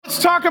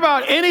Let's talk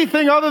about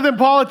anything other than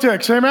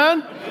politics,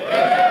 amen?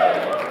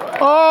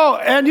 Oh,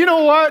 and you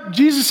know what?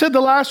 Jesus said the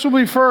last will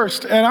be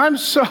first, and I'm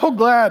so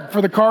glad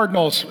for the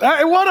Cardinals.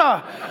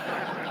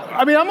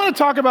 I'm going to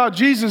talk about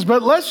Jesus,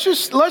 but let's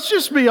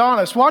just be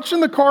honest. Watching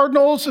the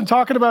Cardinals and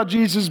talking about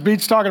Jesus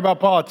beats talking about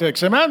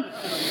politics, amen?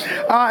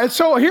 And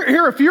so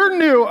here, if you're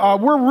new,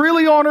 we're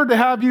really honored to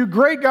have you.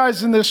 Great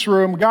guys in this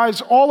room,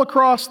 guys all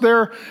across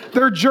their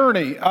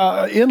journey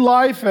in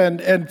life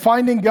and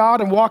finding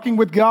God and walking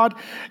with God.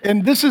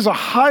 And this is a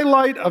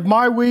highlight of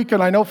my week,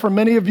 and I know for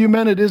many of you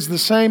men it is the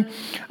same.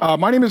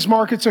 My name is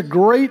Mark. It's a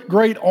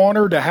great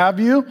honor to have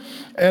you.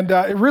 And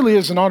it really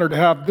is an honor to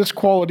have this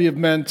quality of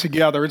men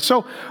together. And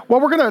so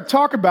what we're going to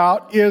talk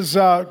about is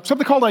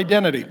something called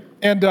identity.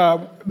 And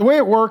the way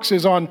it works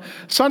is on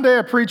Sunday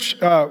I preach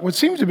what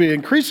seems to be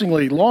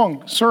increasingly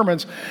long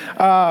sermons.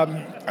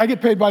 I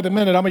get paid by the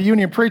minute. I'm a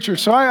union preacher,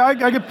 so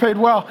I get paid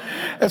well.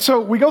 And so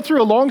we go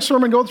through a long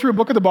sermon, go through a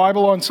book of the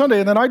Bible on Sunday,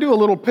 and then I do a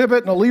little pivot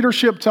and a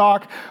leadership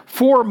talk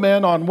for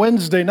men on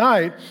Wednesday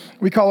night.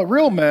 We call it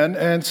Real Men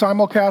and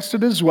simulcast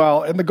it as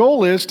well. And the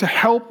goal is to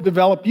help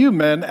develop you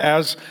men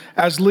as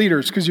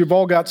leaders, because you've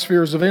all got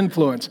spheres of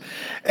influence.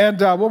 And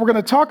what we're going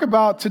to talk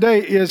about today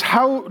is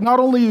how not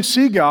only you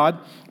see God,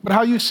 but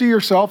how you see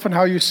yourself and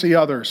how you see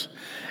others.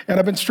 And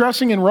I've been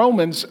stressing in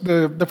Romans,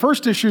 the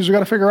first issues we've got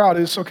to figure out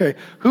is, okay,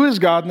 who is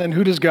God, and then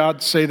who does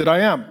God say that I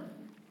am?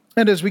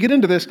 And as we get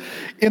into this,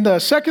 in the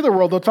secular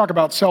world, they'll talk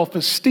about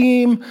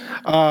self-esteem,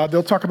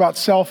 they'll talk about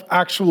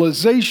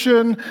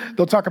self-actualization,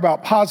 they'll talk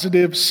about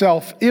positive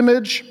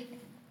self-image.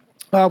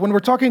 When we're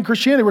talking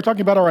Christianity, we're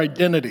talking about our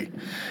identity.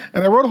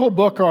 And I wrote a whole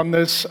book on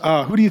this,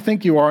 who do you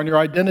think you are, and your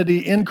identity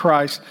in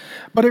Christ.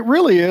 But it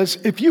really is,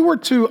 if you were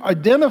to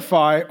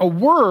identify a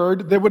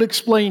word that would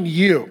explain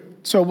you,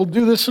 so we'll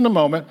do this in a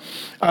moment,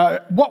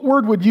 what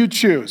word would you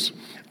choose?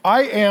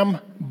 I am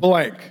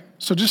blank.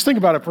 So just think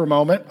about it for a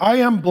moment. I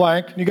am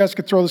blank. You guys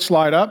could throw the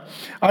slide up.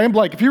 I am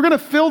blank. If you're going to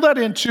fill that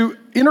in to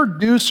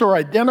introduce or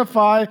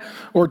identify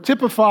or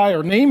typify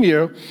or name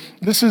you,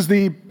 this is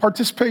the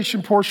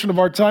participation portion of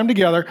our time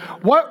together.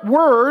 What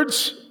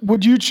words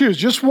would you choose?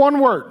 Just one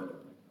word.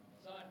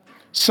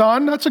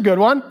 Son, that's a good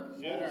one.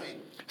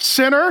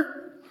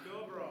 Sinner.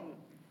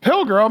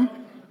 Pilgrim.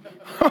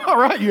 All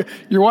right,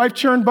 your wife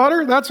churned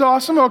butter? That's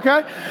awesome,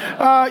 okay.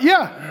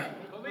 Yeah.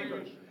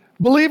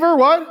 Believer,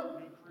 what?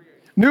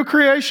 New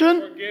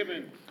creation?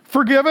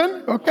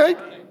 Forgiven, okay.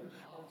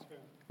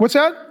 What's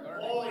that?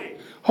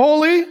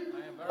 Holy.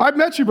 I've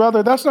met you,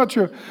 brother. That's not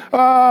true.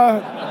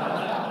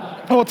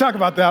 We'll talk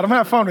about that. I'm going to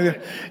have fun with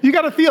you. You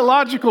got a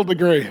theological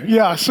degree.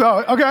 Yeah,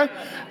 so, okay.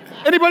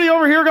 Anybody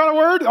over here got a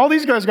word? All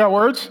these guys got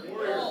words.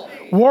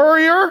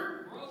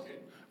 Warrior?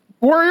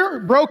 Warrior?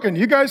 Broken.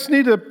 You guys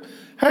need to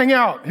hang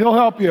out. He'll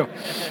help you.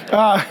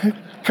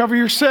 Cover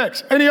your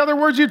 6. Any other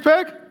words you'd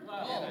pick?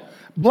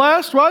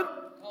 Blessed,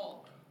 what?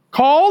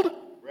 Called?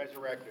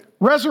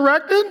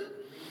 Resurrected?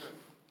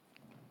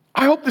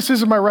 I hope this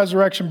isn't my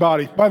resurrection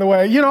body, by the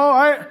way. You know,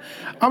 I'm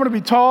going to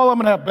be tall. I'm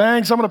going to have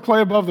bangs. I'm going to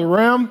play above the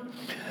rim.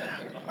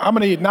 I'm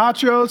going to eat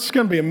nachos. It's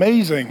going to be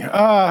amazing.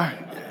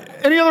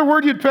 Any other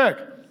word you'd pick?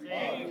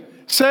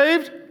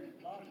 Saved?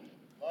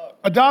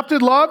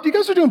 Adopted, loved? You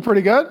guys are doing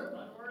pretty good.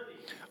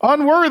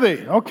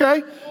 Unworthy.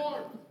 Okay.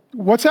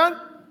 What's that?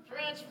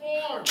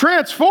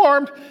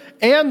 Transformed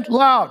and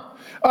loud.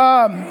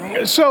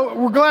 So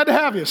we're glad to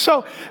have you.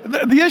 So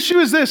the issue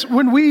is this: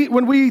 when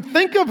we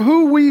think of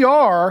who we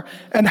are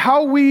and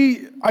how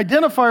we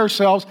identify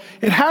ourselves,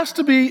 it has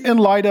to be in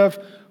light of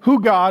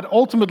who God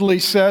ultimately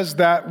says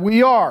that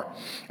we are.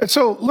 And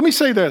so let me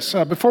say this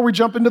before we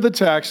jump into the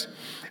text.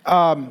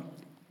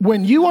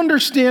 When you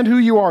understand who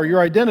you are, your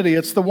identity,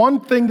 it's the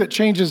one thing that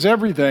changes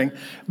everything,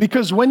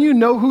 because when you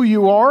know who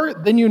you are,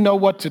 then you know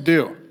what to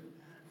do.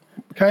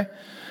 Okay?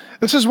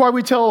 This is why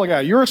we tell a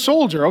guy, you're a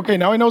soldier. Okay,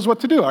 now he knows what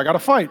to do. I got to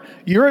fight.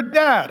 You're a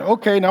dad.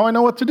 Okay, now I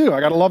know what to do.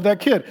 I got to love that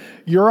kid.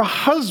 You're a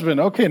husband.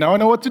 Okay, now I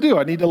know what to do.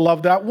 I need to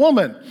love that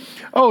woman.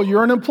 Oh,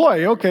 you're an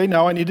employee. Okay,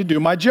 now I need to do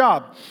my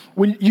job.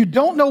 When you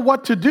don't know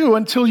what to do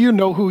until you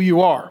know who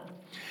you are.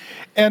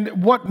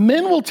 And what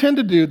men will tend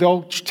to do,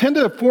 they'll tend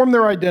to form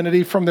their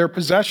identity from their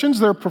possessions,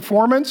 their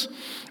performance,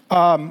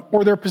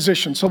 or their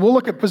position. So we'll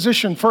look at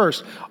position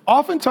first.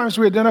 Oftentimes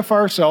we identify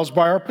ourselves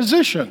by our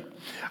position.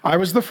 I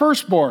was the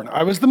firstborn.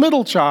 I was the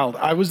middle child.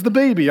 I was the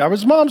baby. I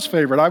was mom's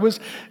favorite. I was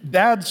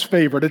dad's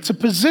favorite. It's a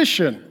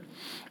position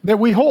that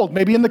we hold,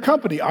 maybe in the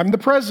company. I'm the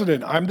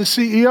president. I'm the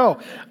CEO.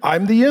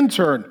 I'm the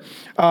intern.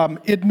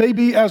 It may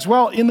be as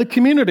well in the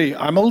community.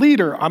 I'm a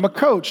leader. I'm a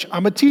coach.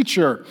 I'm a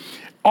teacher.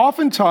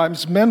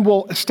 Oftentimes, men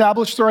will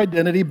establish their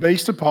identity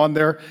based upon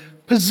their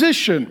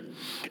position.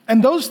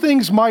 And those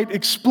things might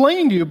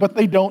explain you, but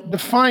they don't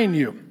define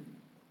you.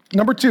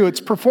 Number 2, it's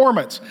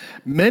performance.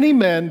 Many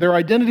men, their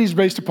identity is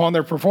based upon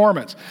their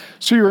performance.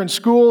 So you're in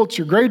school, it's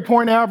your grade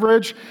point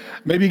average.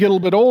 Maybe you get a little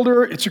bit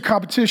older, it's your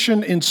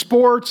competition in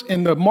sports,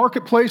 in the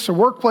marketplace or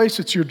workplace,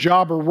 it's your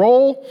job or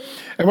role.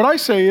 And what I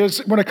say is,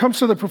 when it comes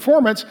to the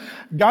performance,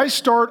 guys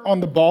start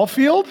on the ball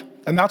field,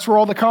 and that's where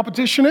all the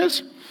competition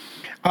is.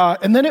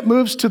 And then it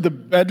moves to the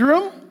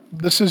bedroom,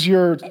 This is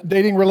your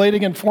dating,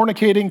 relating, and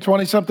fornicating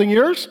 20-something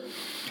years.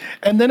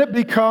 And then it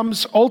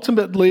becomes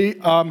ultimately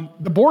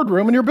the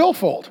boardroom and your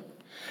billfold.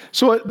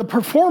 So the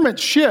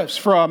performance shifts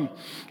from,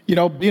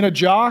 being a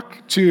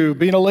jock to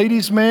being a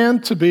ladies' man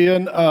to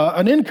being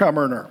an income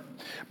earner.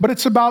 But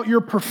it's about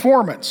your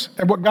performance.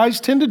 And what guys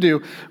tend to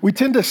do, we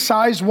tend to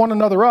size one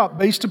another up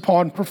based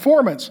upon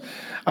performance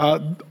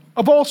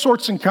of all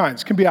sorts and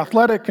kinds. Can be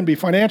athletic, can be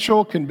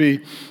financial, can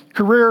be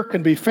career,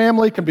 can be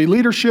family, can be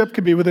leadership,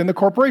 can be within the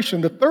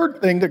corporation. The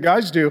third thing that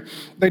guys do,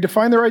 they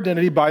define their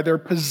identity by their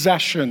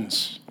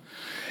possessions.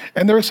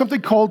 And there is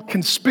something called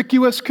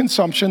conspicuous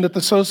consumption that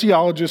the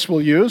sociologists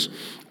will use,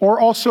 or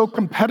also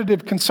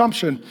competitive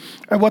consumption.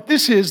 And what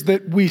this is,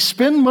 that we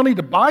spend money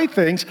to buy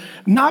things,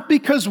 not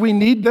because we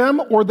need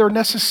them or they're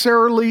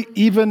necessarily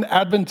even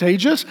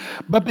advantageous,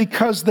 but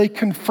because they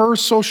confer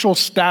social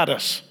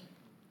status.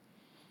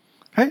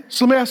 Okay,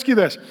 so let me ask you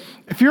this.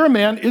 If you're a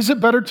man, is it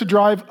better to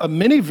drive a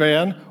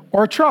minivan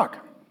or a truck?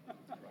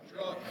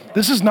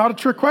 This is not a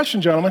trick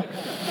question, gentlemen.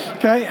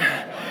 Okay?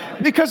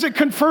 Because it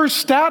confers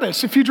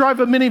status. If you drive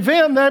a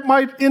minivan, that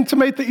might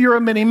intimate that you're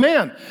a mini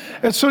man.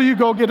 And so you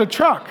go get a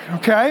truck,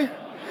 okay?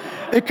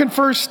 It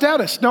confers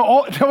status.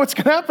 Now, what's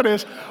going to happen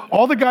is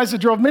all the guys that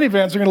drove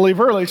minivans are going to leave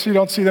early so you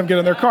don't see them get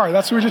in their car.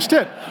 That's what we just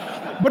did.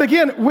 But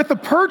again, with the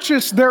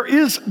purchase,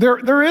 there's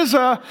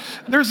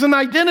an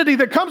identity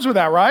that comes with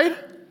that, right?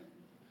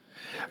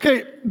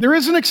 Okay, there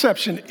is an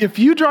exception. If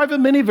you drive a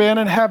minivan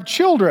and have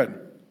children,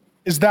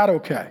 is that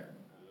okay?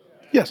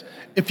 Yes.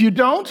 If you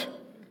don't,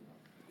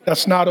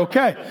 that's not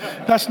okay.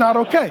 That's not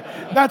okay.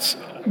 That's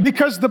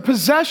because the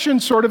possession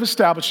sort of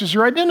establishes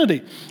your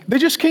identity. They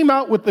just came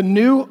out with the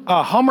new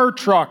Hummer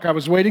truck. I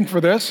was waiting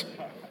for this.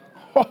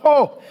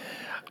 Oh,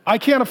 I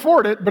can't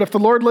afford it, but if the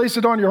Lord lays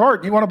it on your heart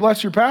and you want to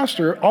bless your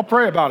pastor, I'll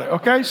pray about it,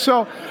 okay?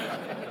 So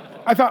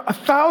I thought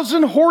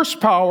 1,000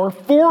 horsepower,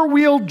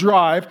 4-wheel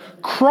drive,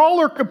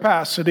 crawler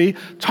capacity,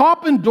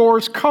 top and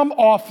doors come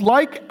off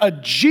like a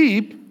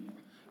Jeep,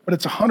 but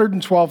it's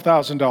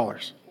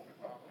 $112,000.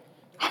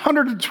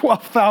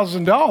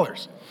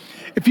 $112,000.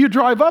 If you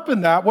drive up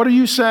in that, what are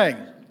you saying?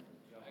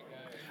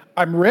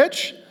 I'm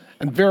rich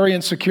and very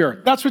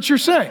insecure. That's what you're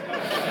saying.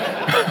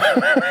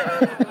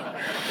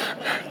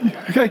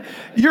 Okay,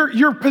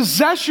 your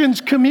possessions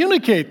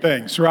communicate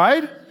things,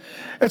 right?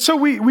 And so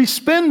we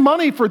spend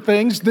money for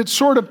things that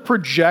sort of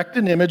project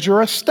an image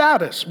or a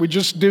status. We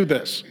just do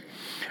this.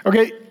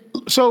 Okay,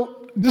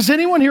 so does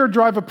anyone here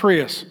drive a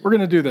Prius? We're going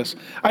to do this.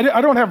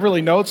 I don't have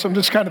really notes. I'm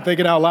just kind of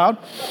thinking out loud.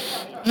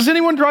 Does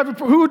anyone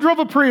who drove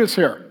a Prius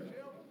here?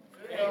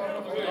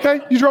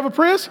 Okay, you drove a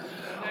Prius?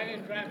 I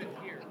didn't drive it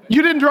here.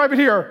 You didn't drive it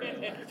here?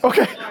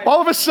 Okay,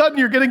 all of a sudden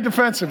you're getting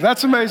defensive.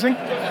 That's amazing.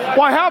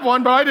 Well, I have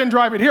one, but I didn't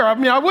drive it here. I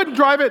mean, I wouldn't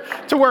drive it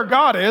to where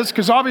God is,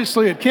 because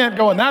obviously it can't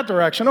go in that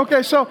direction.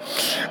 Okay, so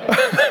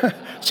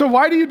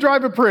why do you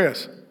drive a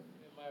Prius?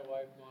 My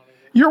wife wanted it.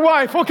 Your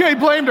wife, okay,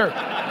 blamed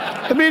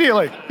her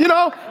immediately.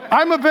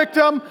 I'm a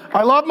victim.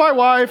 I love my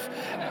wife.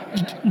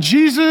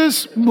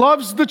 Jesus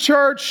loves the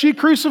church. She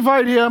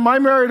crucified him. I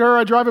married her.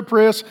 I drive a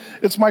Prius.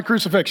 It's my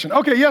crucifixion.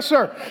 Okay, yes,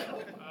 sir.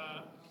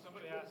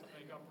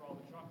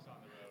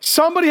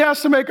 Somebody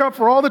has to make up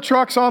for all the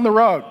trucks on the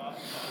road. Somebody has to make up for all the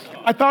trucks on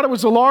the road. I thought it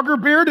was a logger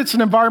beard. It's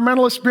an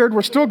environmentalist beard.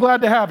 We're still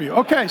glad to have you.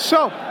 Okay,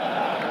 so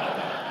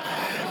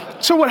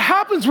what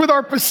happens with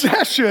our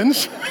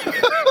possessions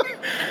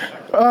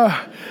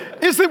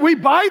is that we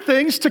buy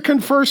things to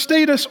confer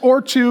status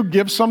or to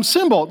give some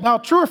symbol. Now,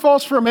 true or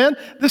false for a man,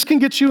 this can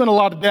get you in a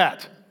lot of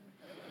debt.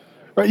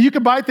 Right? You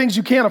can buy things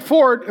you can't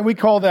afford, and we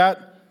call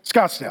that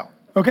Scottsdale.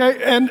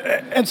 Okay?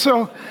 And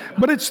so,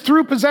 but it's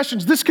through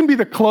possessions. This can be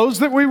the clothes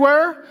that we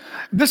wear.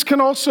 This can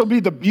also be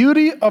the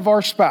beauty of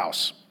our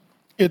spouse.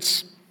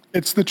 It's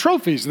the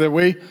trophies that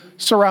we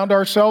surround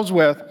ourselves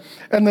with.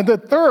 And then the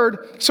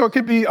third, so it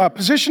could be a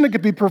position, it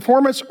could be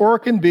performance, or it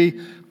can be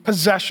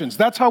possessions.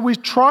 That's how we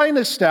try and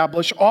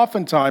establish,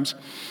 oftentimes,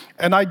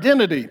 an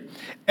identity.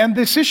 And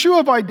this issue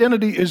of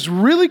identity is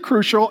really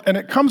crucial, and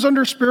it comes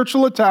under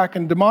spiritual attack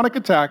and demonic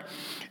attack,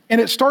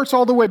 and it starts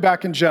all the way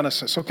back in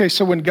Genesis. Okay,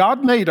 so when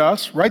God made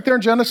us, right there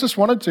in Genesis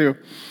 1 and 2,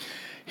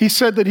 he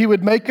said that he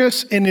would make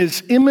us in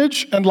his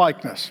image and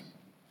likeness.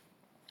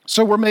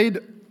 So we're made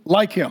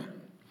like him.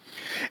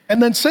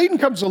 And then Satan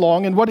comes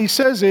along, and what he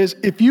says is,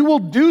 if you will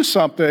do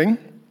something,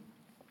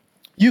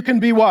 you can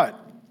be what?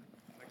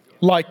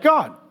 Like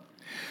God.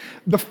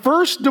 The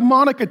first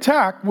demonic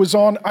attack was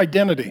on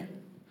identity.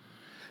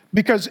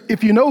 Because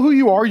if you know who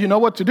you are, you know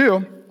what to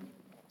do.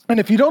 And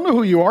if you don't know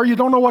who you are, you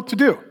don't know what to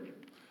do.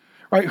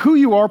 Right? Who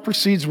you are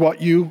precedes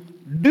what you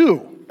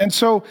do. And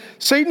so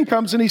Satan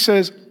comes and he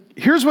says,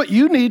 here's what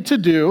you need to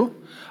do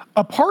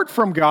apart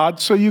from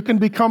God so you can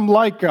become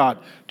like God.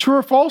 True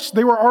or false?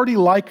 They were already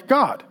like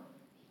God.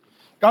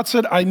 God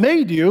said, I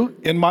made you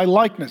in my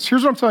likeness.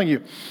 Here's what I'm telling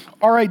you.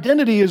 Our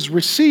identity is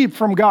received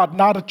from God,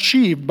 not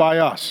achieved by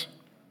us.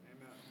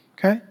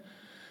 Okay?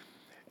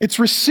 It's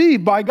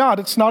received by God.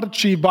 It's not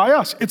achieved by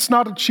us. It's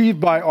not achieved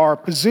by our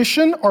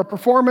position, our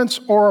performance,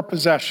 or our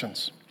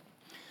possessions.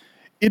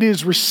 It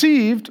is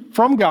received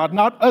from God,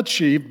 not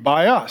achieved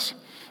by us.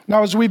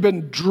 Now, as we've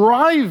been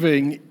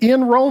driving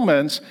in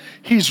Romans,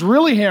 he's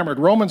really hammered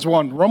Romans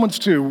 1, Romans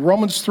 2,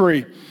 Romans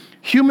 3,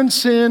 human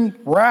sin,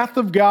 wrath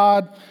of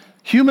God,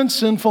 human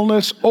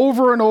sinfulness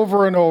over and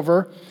over and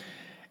over.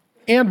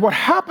 And what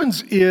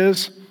happens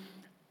is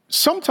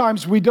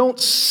sometimes we don't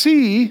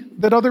see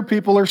that other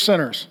people are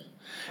sinners.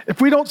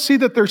 If we don't see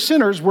that they're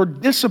sinners, we're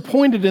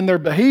disappointed in their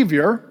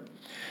behavior.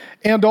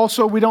 And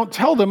also, we don't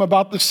tell them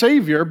about the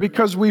Savior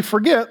because we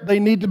forget they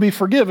need to be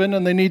forgiven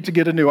and they need to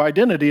get a new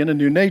identity and a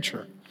new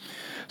nature.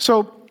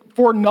 So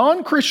for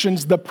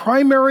non-Christians, the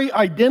primary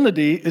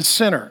identity is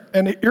sinner.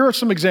 And here are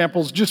some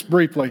examples, just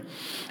briefly.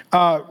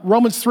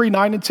 Romans 3,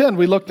 9 and 10,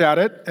 we looked at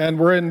it, and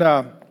we're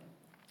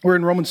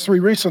in Romans 3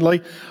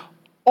 recently.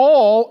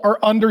 All are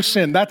under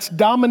sin. That's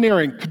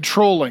domineering,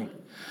 controlling.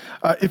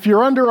 If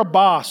you're under a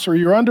boss or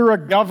you're under a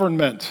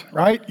government,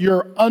 right?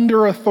 You're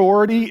under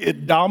authority.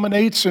 It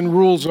dominates and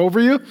rules over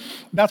you.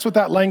 That's what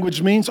that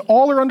language means.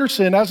 All are under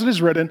sin, as it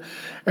is written.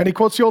 And he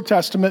quotes the Old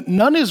Testament,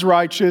 none is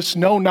righteous,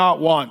 no, not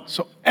one.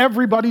 So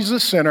everybody's a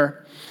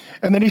sinner.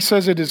 And then he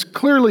says it as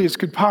clearly as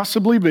could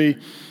possibly be.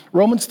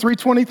 Romans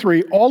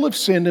 3:23, all have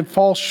sinned and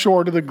fall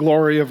short of the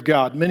glory of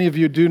God. Many of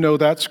you do know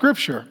that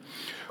scripture.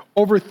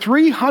 Over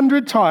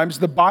 300 times,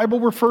 the Bible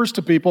refers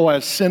to people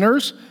as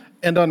sinners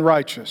and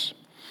unrighteous.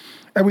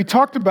 And we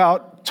talked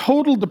about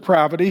total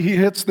depravity. He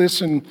hits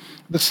this in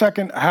the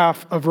second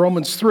half of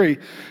Romans 3.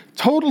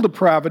 Total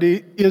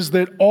depravity is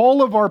that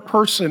all of our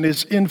person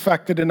is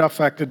infected and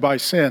affected by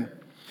sin.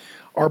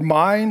 Our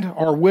mind,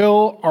 our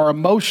will, our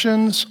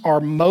emotions, our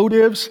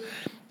motives.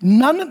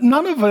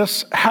 None of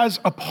us has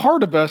a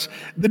part of us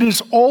that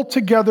is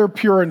altogether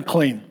pure and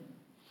clean.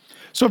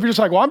 So if you're just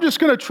like, well, I'm just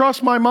going to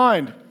trust my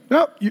mind.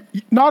 No,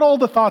 not all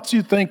the thoughts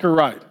you think are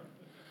right.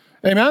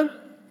 Amen?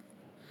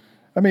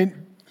 I mean,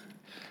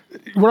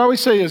 what I always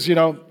say is,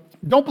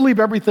 don't believe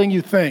everything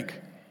you think.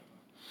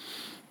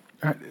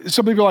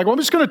 Some people are like, well, I'm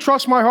just going to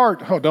trust my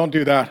heart. Oh, don't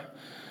do that.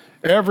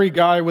 Every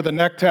guy with a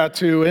neck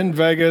tattoo in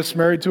Vegas,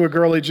 married to a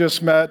girl he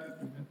just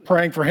met,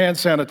 praying for hand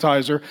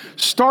sanitizer,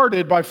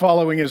 started by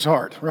following his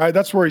heart, right?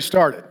 That's where he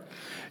started.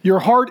 Your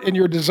heart and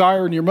your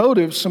desire and your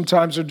motives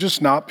sometimes are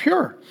just not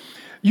pure.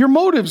 Your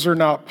motives are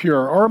not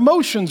pure. Our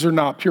emotions are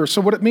not pure. So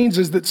what it means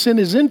is that sin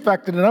is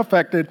infected and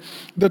affected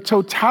the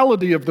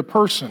totality of the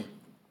person.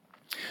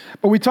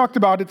 But we talked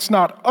about it's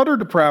not utter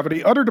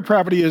depravity. Utter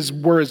depravity is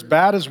we're as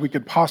bad as we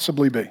could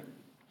possibly be.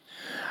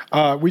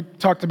 We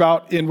talked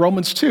about in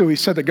Romans 2, he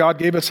said that God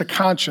gave us a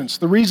conscience.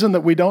 The reason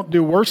that we don't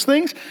do worse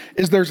things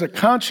is there's a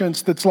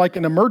conscience that's like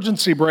an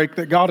emergency brake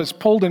that God has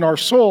pulled in our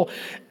soul,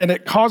 and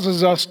it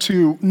causes us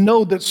to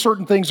know that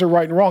certain things are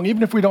right and wrong.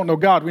 Even if we don't know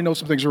God, we know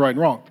some things are right and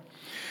wrong.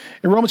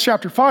 In Romans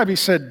chapter 5, he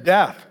said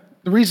death.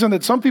 The reason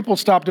that some people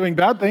stop doing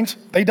bad things,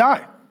 they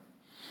die.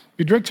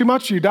 You drink too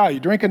much, you die. You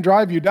drink and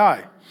drive, you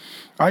die.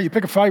 All right, you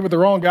pick a fight with the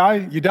wrong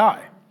guy, you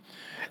die.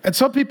 And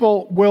some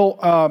people will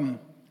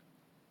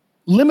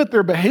limit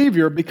their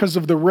behavior because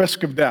of the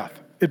risk of death.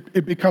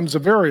 It becomes a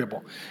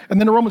variable. And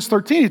then in Romans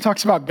 13, he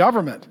talks about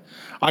government.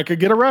 I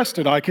could get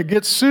arrested. I could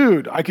get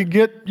sued. I could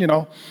get,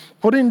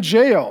 put in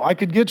jail. I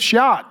could get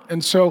shot.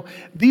 And so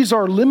these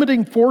are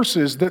limiting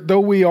forces that though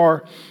we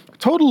are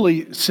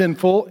totally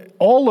sinful,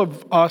 all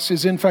of us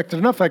is infected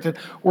and affected,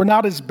 we're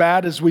not as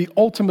bad as we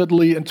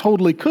ultimately and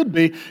totally could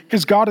be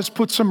because God has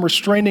put some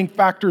restraining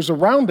factors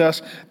around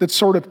us that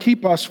sort of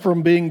keep us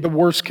from being the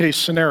worst case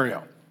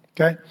scenario,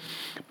 okay?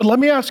 But let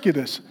me ask you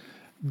this.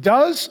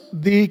 Does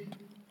the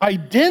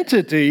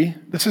identity,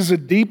 this is a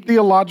deep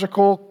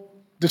theological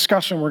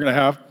discussion we're going to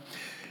have,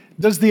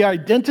 does the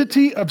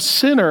identity of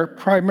sinner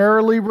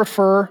primarily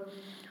refer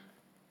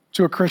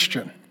to a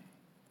Christian?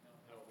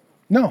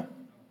 No.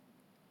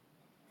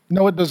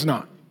 No, it does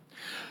not.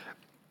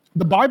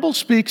 The Bible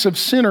speaks of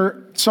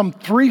sinner some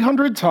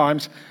 300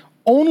 times.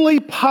 Only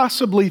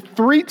possibly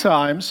 3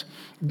 times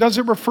does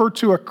it refer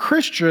to a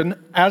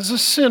Christian as a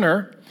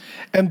sinner,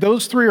 and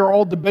those 3 are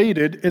all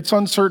debated. It's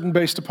uncertain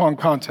based upon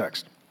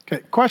context.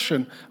 Okay,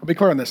 question, I'll be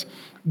clear on this.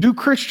 Do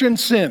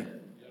Christians sin?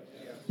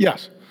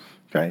 Yes.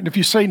 Okay, and if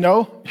you say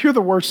no, you're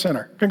the worst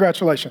sinner.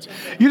 Congratulations.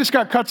 You just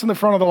got cuts in the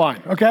front of the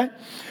line, okay?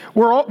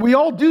 We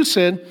all do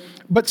sin,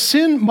 but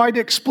sin might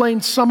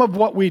explain some of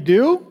what we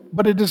do,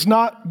 but it does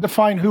not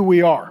define who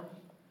we are.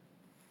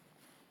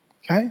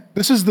 Okay?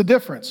 This is the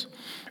difference.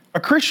 A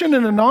Christian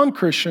and a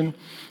non-Christian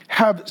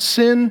have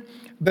sin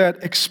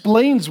that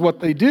explains what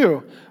they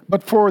do,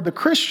 but for the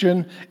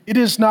Christian, it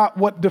is not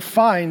what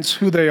defines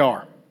who they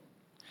are.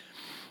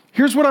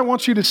 Here's what I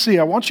want you to see.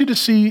 I want you to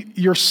see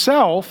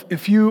yourself,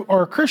 if you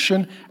are a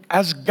Christian,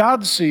 as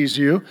God sees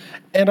you,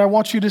 and I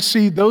want you to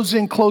see those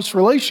in close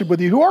relationship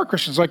with you who are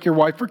Christians, like your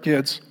wife or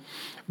kids,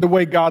 the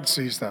way God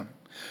sees them.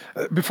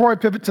 Before I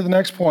pivot to the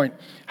next point,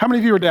 how many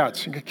of you are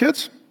dads? You got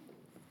kids?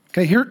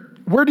 Okay, here,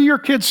 where do your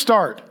kids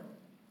start?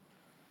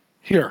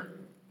 Here.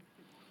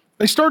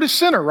 They start as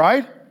sinner,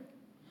 right?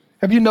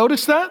 Have you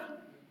noticed that?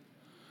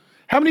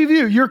 How many of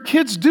you, your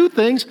kids do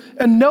things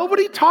and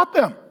nobody taught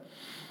them?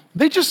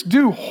 They just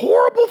do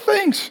horrible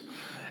things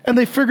and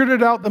they figured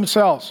it out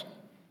themselves.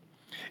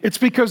 It's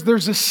because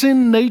there's a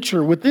sin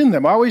nature within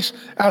them. I always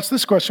ask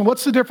this question: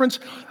 what's the difference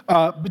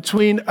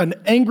between an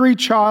angry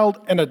child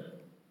and a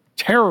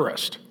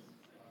terrorist?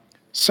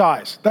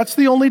 Size. That's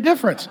the only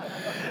difference.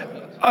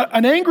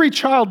 An angry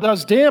child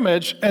does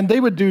damage, and they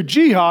would do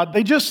jihad.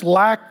 They just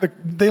lack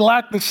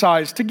the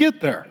size to get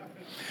there.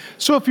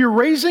 So if you're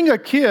raising a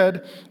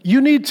kid,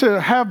 you need to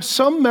have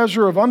some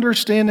measure of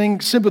understanding,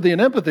 sympathy, and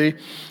empathy.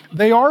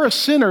 They are a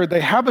sinner.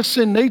 They have a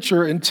sin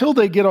nature until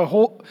they get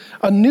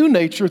a new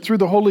nature through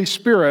the Holy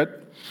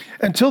Spirit.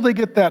 Until they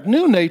get that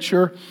new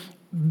nature,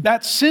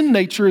 that sin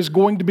nature is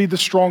going to be the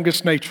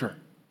strongest nature.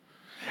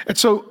 And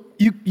so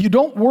you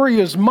don't worry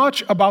as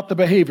much about the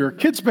behavior.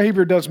 Kids'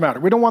 behavior does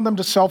matter. We don't want them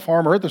to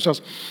self-harm or hurt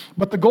themselves.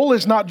 But the goal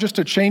is not just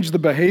to change the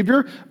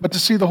behavior, but to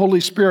see the Holy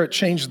Spirit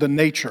change the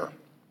nature.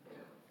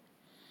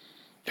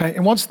 Okay,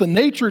 and once the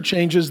nature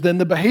changes, then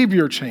the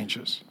behavior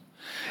changes.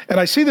 And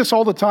I see this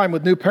all the time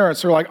with new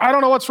parents. They're like, I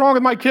don't know what's wrong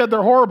with my kid.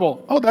 They're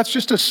horrible. Oh, that's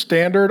just a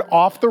standard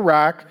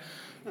off-the-rack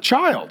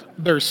child.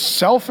 They're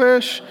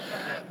selfish.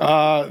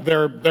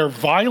 They're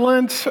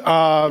violent.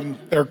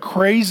 They're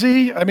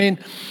crazy. I mean,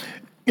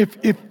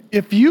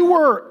 if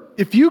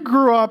you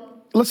grew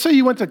up, let's say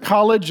you went to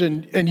college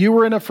and you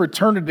were in a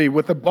fraternity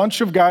with a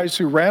bunch of guys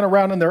who ran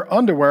around in their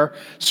underwear,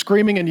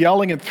 screaming and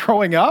yelling and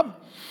throwing up,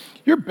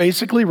 you're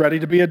basically ready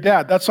to be a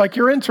dad. That's like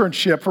your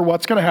internship for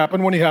what's going to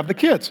happen when you have the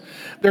kids.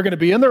 They're going to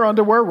be in their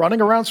underwear,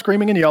 running around,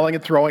 screaming and yelling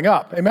and throwing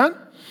up. Amen?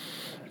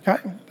 Okay.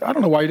 I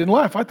don't know why you didn't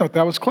laugh. I thought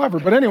that was clever.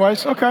 But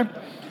anyways, okay.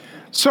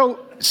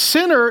 So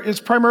sinner is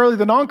primarily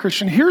the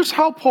non-Christian. Here's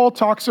how Paul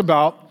talks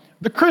about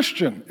the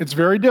Christian. It's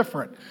very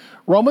different.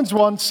 Romans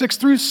 1, 6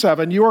 through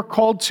 7, you are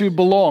called to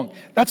belong.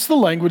 That's the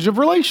language of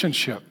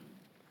relationship.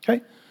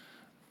 Okay?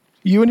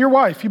 You and your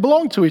wife, you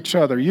belong to each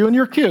other. You and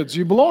your kids,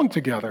 you belong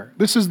together.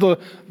 This is the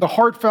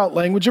heartfelt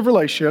language of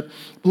relationship.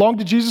 Belong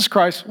to Jesus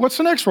Christ. What's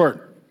the next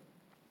word?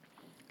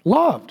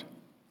 Loved.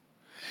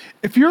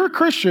 If you're a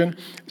Christian,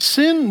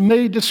 sin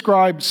may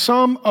describe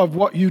some of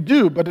what you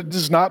do, but it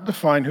does not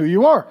define who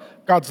you are.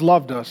 God's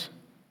loved us.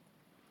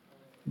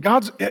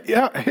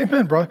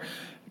 Amen, brother.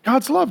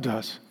 God's loved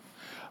us.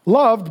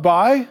 Loved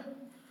by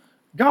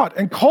God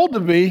and called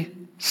to be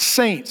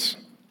saints.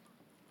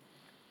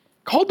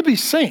 Called to be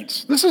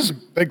saints. This is a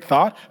big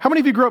thought. How many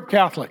of you grew up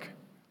Catholic?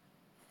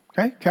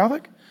 Okay,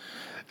 Catholic?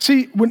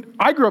 See, when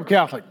I grew up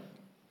Catholic,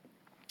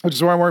 which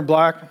is why I'm wearing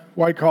black,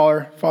 white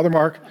collar, Father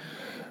Mark,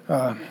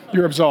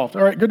 you're absolved.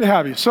 All right, good to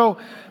have you. So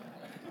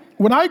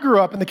when I grew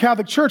up in the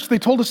Catholic Church, they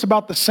told us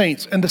about the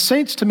saints. And the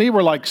saints to me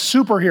were like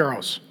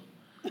superheroes.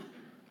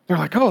 They're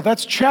like, oh,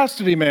 that's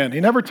chastity, man. He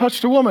never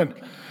touched a woman.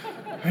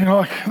 You know,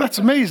 like, that's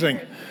amazing.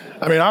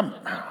 I mean,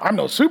 I'm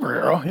no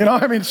superhero, you know.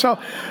 I mean, so,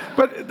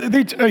 but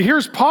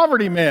here's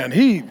poverty man.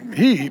 He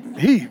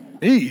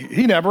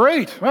never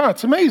ate. Oh,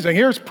 it's amazing.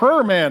 Here's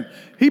prayer man.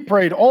 He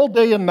prayed all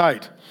day and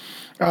night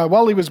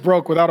while he was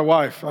broke without a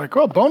wife. Like,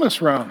 oh,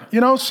 bonus round,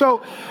 you know.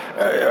 So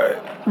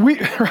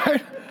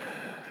right.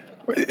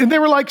 And they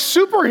were like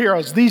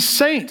superheroes. These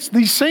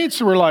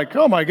saints were like,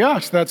 oh my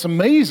gosh, that's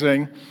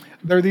amazing.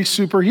 They're these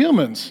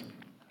superhumans.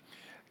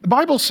 The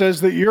Bible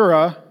says that you're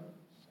a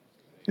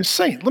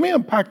saint. Let me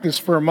unpack this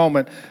for a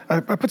moment.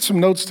 I put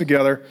some notes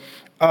together.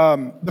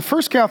 The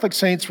first Catholic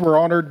saints were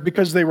honored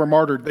because they were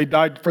martyred. They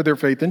died for their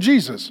faith in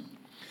Jesus.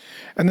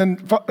 And then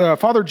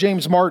Father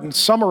James Martin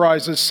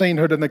summarizes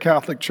sainthood in the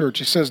Catholic Church.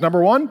 He says,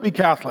 number one, be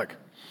Catholic.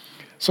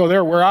 So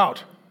there, we're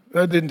out.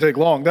 That didn't take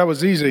long. That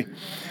was easy.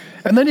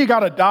 And then you got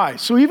to die.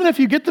 So even if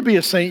you get to be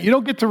a saint, you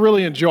don't get to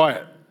really enjoy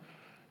it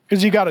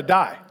because you got to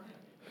die.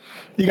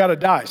 You got to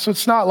die. So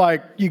it's not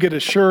like you get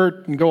a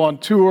shirt and go on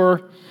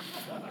tour.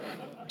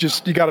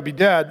 Just, you got to be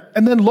dead.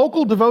 And then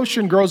local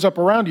devotion grows up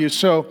around you.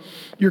 So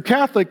you're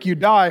Catholic, you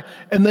die,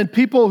 and then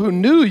people who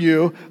knew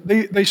you,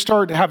 they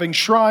start having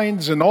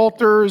shrines and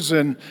altars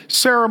and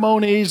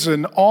ceremonies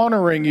and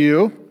honoring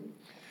you.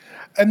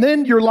 And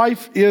then your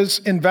life is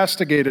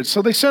investigated.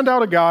 So they send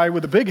out a guy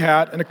with a big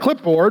hat and a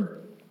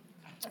clipboard,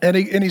 and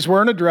he's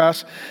wearing a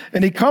dress,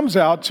 and he comes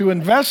out to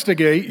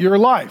investigate your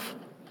life.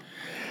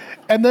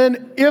 And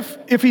then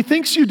if he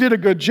thinks you did a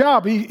good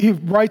job, he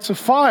writes a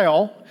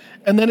file,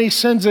 and then he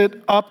sends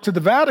it up to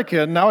the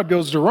Vatican. Now it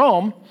goes to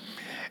Rome.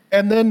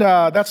 And then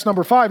that's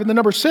number 5. And then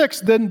number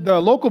 6, then the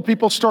local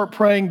people start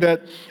praying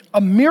that a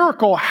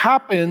miracle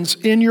happens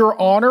in your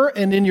honor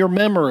and in your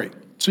memory.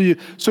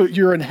 So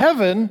you're in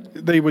heaven,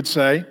 they would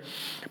say,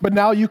 but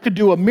now you could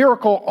do a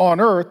miracle on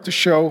earth to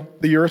show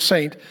that you're a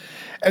saint.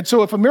 And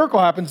so if a miracle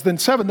happens, then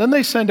 7, then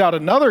they send out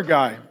another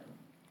guy,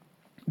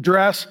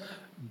 dress,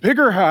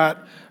 bigger hat,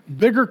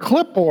 bigger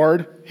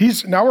clipboard.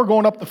 Now we're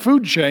going up the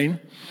food chain.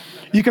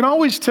 You can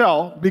always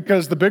tell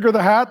because the bigger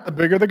the hat, the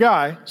bigger the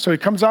guy. So he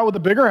comes out with a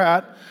bigger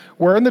hat,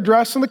 wearing the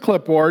dress and the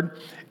clipboard,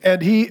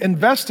 and he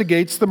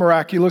investigates the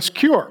miraculous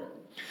cure.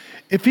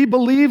 If he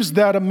believes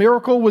that a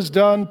miracle was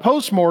done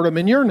post-mortem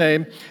in your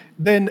name,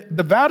 then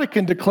the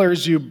Vatican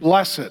declares you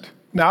blessed.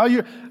 Now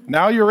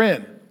you're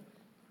in,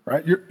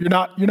 right? You're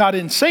not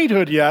in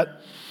sainthood yet,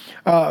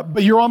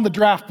 but you're on the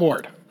draft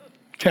board,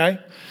 okay?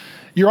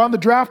 You're on the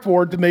draft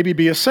board to maybe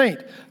be a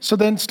saint. So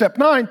then step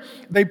 9,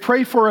 they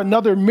pray for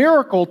another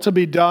miracle to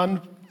be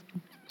done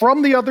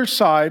from the other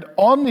side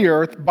on the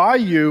earth by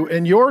you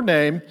in your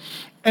name.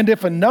 And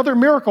if another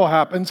miracle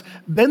happens,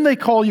 then they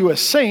call you a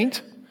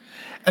saint.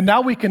 And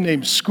now we can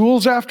name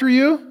schools after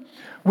you.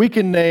 We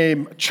can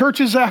name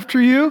churches after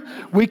you.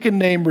 We can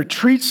name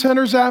retreat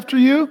centers after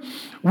you.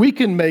 We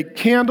can make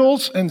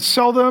candles and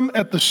sell them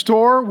at the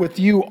store with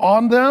you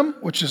on them,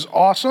 which is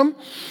awesome.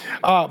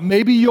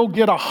 Maybe you'll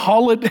get a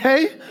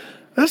holiday.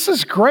 This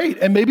is great.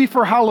 And maybe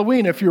for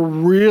Halloween, if you're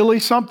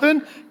really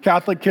something,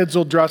 Catholic kids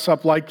will dress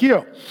up like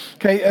you.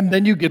 Okay, and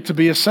then you get to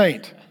be a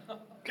saint.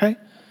 Okay?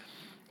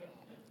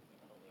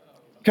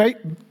 Okay,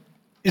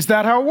 is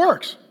that how it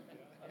works?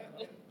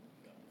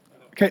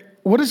 Okay,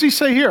 what does he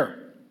say here?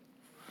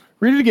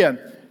 Read it again.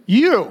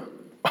 You.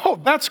 Oh,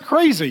 that's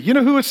crazy. You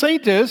know who a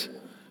saint is?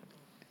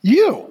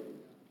 You.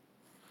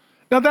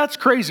 Now that's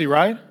crazy,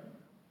 right?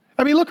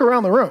 I mean, look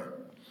around the room.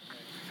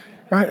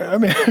 Right? I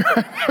mean,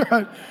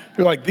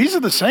 you're like, these are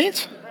the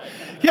saints?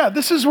 Yeah,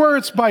 this is where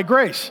it's by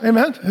grace.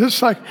 Amen?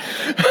 It's like,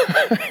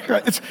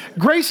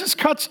 grace is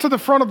cuts to the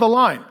front of the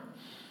line.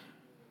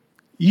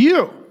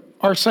 You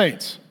are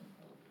saints.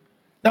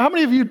 Now, how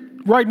many of you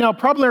right now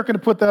probably aren't going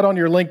to put that on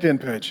your LinkedIn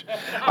page?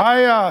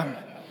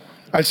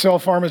 I sell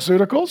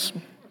pharmaceuticals,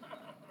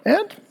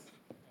 and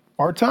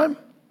part-time,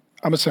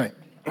 I'm a saint.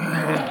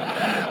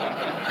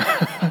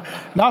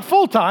 Not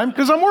full-time,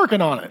 because I'm working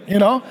on it,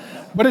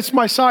 but it's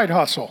my side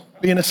hustle,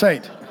 being a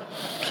saint.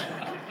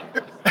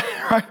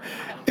 Right?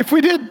 If we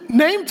did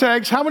name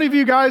tags, how many of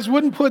you guys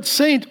wouldn't put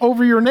saint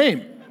over your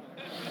name?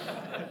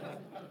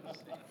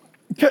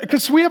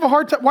 Because we have a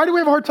hard time. Why do we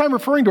have a hard time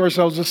referring to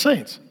ourselves as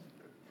saints?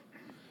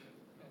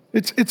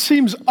 It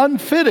seems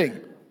unfitting.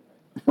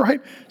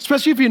 Right?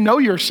 Especially if you know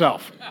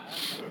yourself.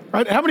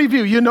 Right? How many of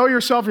you know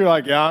yourself, you're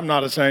like, yeah, I'm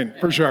not a saint,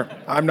 for sure.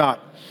 I'm not.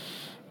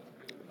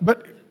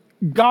 But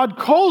God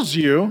calls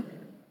you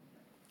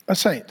a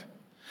saint.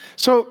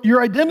 So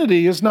your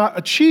identity is not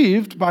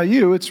achieved by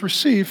you, it's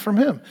received from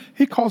him.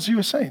 He calls you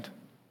a saint.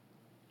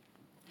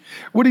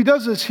 What he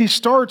does is he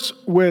starts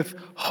with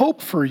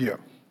hope for you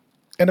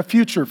and a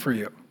future for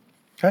you.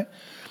 Okay?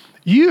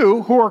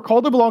 You who are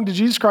called to belong to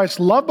Jesus Christ,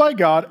 loved by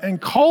God and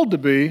called to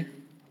be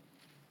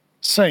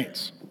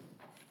saints.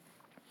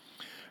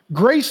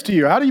 Grace to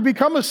you. How do you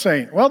become a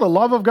saint? Well, the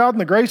love of God and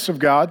the grace of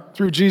God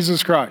through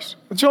Jesus Christ.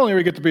 That's the only way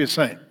we get to be a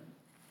saint.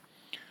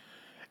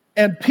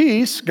 And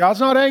peace,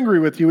 God's not angry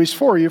with you, he's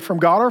for you, from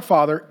God our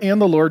Father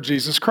and the Lord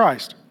Jesus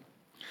Christ.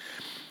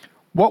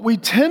 What we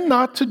tend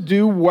not to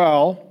do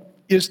well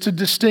is to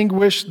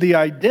distinguish the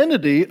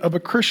identity of a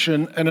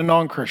Christian and a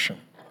non-Christian.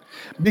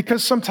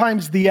 Because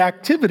sometimes the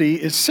activity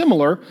is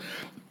similar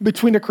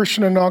between a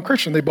Christian and a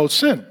non-Christian. They both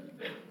sin.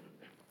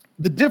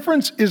 The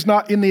difference is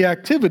not in the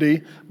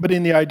activity, but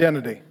in the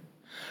identity.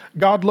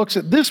 God looks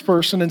at this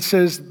person and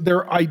says,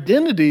 their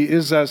identity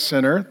is as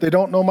sinner. They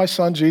don't know my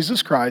son,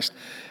 Jesus Christ.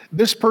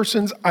 This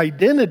person's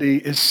identity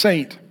is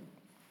saint.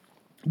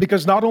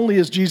 Because not only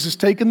has Jesus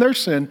taken their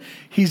sin,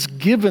 he's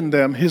given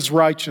them his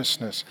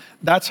righteousness.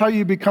 That's how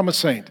you become a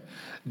saint.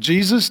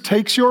 Jesus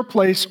takes your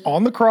place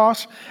on the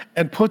cross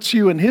and puts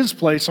you in his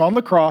place on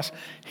the cross.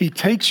 He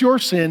takes your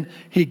sin,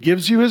 he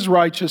gives you his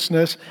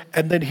righteousness,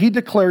 and then he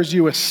declares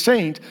you a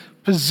saint.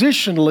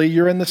 Positionally,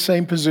 you're in the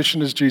same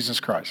position as Jesus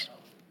Christ.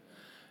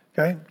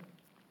 Okay?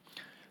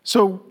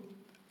 So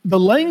the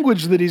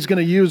language that he's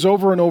going to use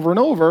over and over and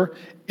over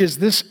is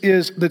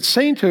that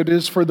sainthood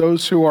is for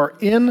those who are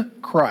in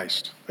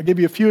Christ. I'll give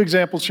you a few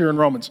examples here in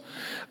Romans.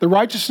 The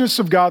righteousness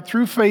of God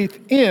through faith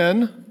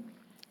in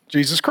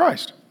Jesus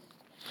Christ.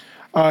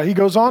 He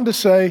goes on to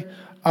say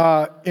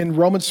in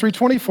Romans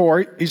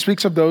 3:24, he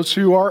speaks of those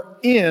who are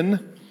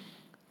in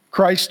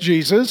Christ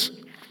Jesus.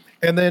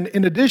 And then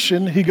in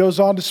addition, he goes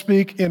on to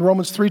speak in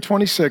Romans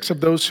 3:26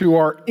 of those who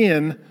are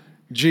in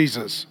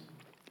Jesus.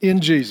 In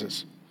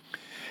Jesus.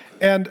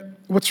 And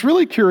what's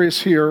really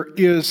curious here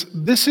is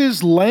this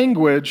is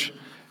language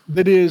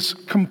that is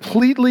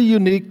completely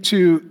unique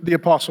to the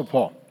Apostle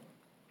Paul.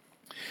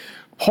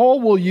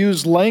 Paul will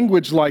use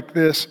language like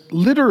this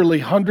literally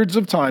hundreds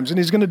of times, and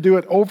he's going to do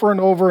it over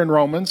and over in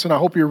Romans, and I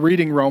hope you're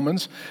reading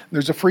Romans.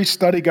 There's a free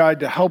study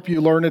guide to help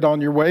you learn it on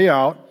your way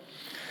out.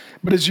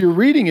 But as you're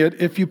reading it,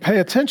 if you pay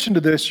attention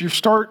to this,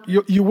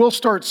 you will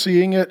start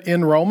seeing it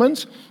in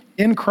Romans,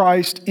 in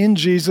Christ, in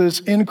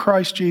Jesus, in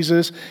Christ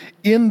Jesus,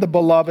 in the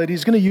beloved.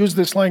 He's going to use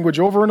this language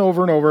over and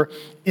over and over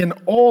in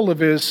all of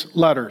his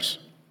letters.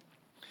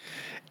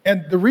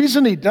 And the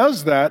reason he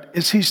does that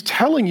is he's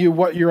telling you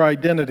what your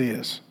identity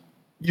is.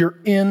 You're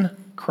in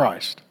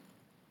Christ.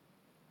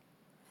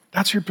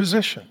 That's your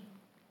position.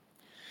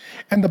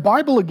 And the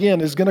Bible,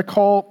 again, is going to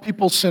call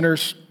people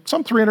sinners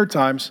some 300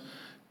 times.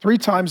 3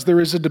 times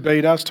there is a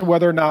debate as to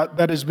whether or not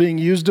that is being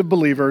used of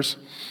believers.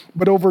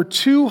 But over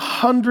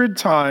 200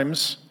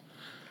 times,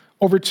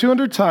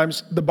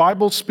 the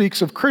Bible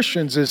speaks of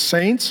Christians as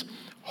saints,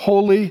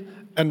 holy,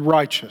 and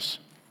righteous.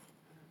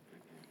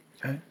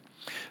 Okay?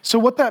 So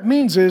what that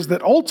means is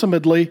that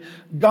ultimately,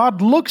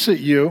 God looks at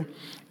you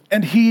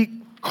and he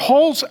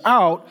calls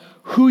out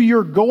who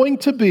you're going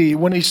to be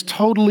when he's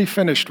totally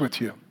finished with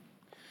you.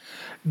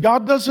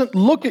 God doesn't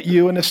look at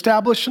you and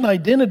establish an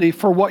identity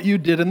for what you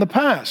did in the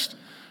past.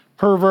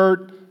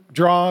 Pervert,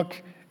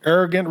 drunk,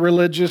 arrogant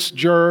religious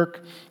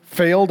jerk,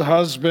 failed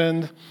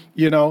husband,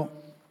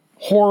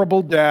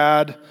 horrible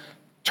dad,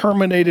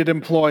 terminated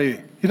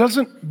employee. He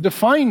doesn't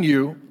define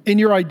you in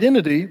your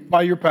identity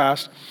by your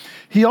past.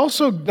 He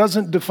also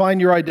doesn't define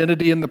your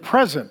identity in the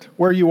present,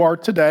 where you are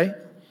today.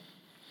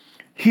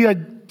 He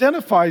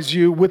identifies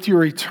you with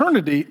your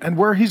eternity and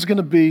where he's going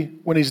to be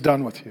when he's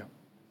done with you.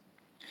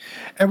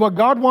 And what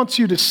God wants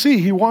you to see,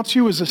 he wants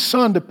you as a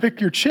son to pick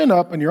your chin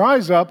up and your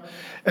eyes up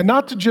and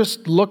not to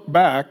just look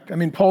back. I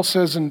mean, Paul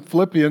says in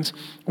Philippians,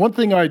 one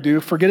thing I do,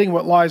 forgetting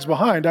what lies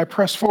behind, I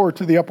press forward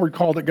to the upward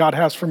call that God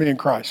has for me in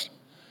Christ.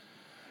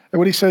 And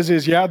what he says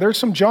is, yeah, there's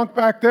some junk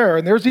back there,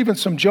 and there's even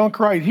some junk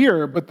right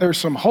here, but there's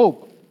some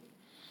hope.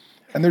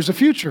 And there's a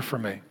future for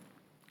me.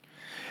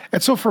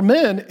 And so for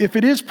men, if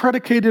it is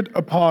predicated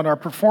upon our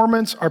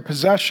performance, our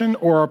possession,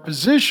 or our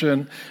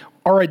position,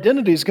 our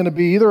identity is going to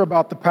be either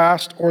about the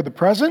past or the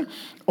present.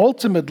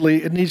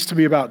 Ultimately, it needs to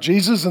be about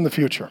Jesus and the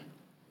future.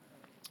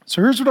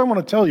 So here's what I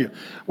want to tell you.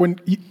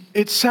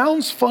 It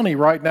sounds funny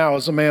right now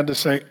as a man to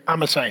say,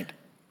 I'm a saint.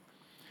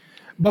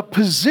 But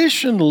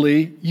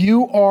positionally,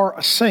 you are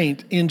a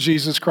saint in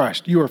Jesus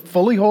Christ. You are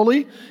fully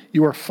holy,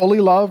 you are fully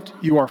loved,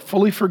 you are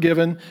fully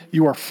forgiven,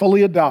 you are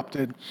fully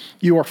adopted,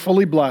 you are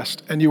fully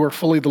blessed, and you are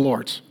fully the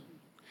Lord's.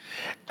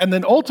 And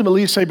then ultimately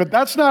you say, but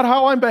that's not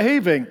how I'm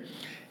behaving.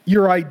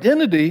 Your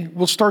identity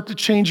will start to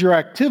change your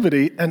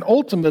activity, and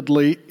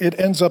ultimately it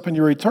ends up in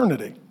your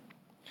eternity.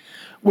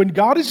 When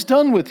God is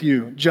done with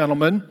you,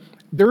 gentlemen,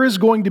 there is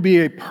going to be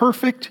a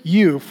perfect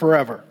you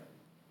forever.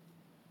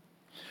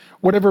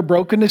 Whatever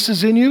brokenness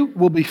is in you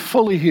will be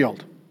fully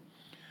healed.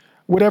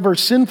 Whatever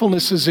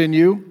sinfulness is in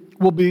you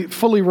will be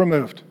fully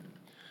removed.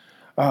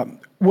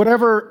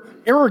 Whatever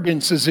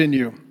arrogance is in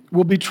you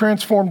will be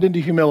transformed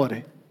into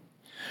humility.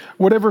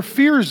 Whatever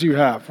fears you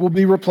have will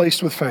be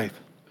replaced with faith.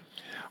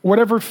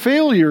 Whatever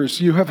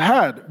failures you have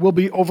had will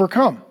be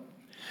overcome.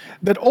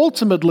 That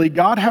ultimately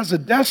God has a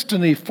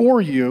destiny for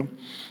you,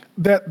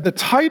 that the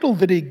title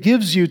that he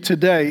gives you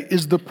today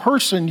is the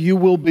person you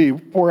will be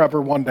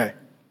forever one day.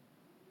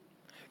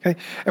 Okay?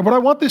 And what I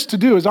want this to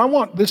do is I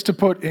want this to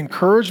put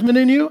encouragement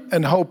in you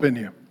and hope in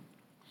you.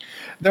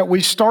 That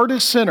we start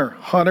as sinner,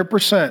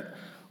 100%.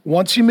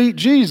 Once you meet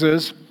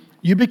Jesus,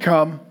 you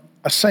become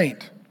a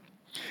saint.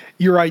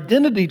 Your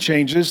identity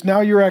changes,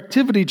 now your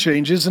activity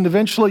changes, and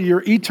eventually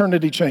your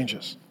eternity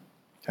changes.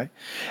 Okay?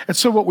 And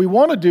so what we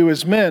want to do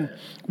as men,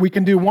 we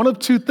can do one of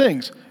two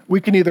things. We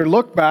can either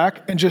look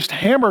back and just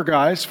hammer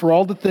guys for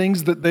all the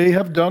things that they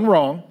have done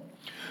wrong,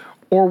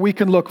 or we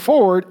can look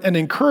forward and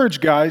encourage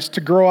guys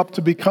to grow up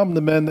to become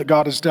the men that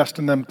God has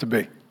destined them to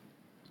be.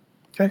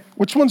 Okay?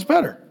 Which one's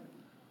better?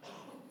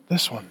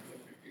 This one.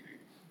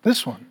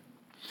 This one.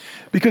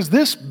 Because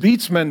this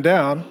beats men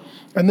down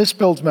and this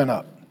builds men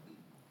up.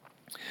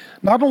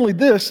 Not only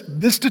this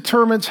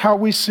determines how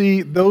we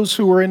see those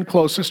who are in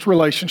closest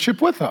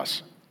relationship with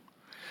us.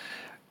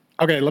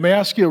 Okay, let me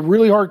ask you a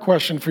really hard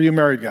question for you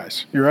married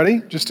guys. You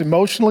ready? Just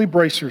emotionally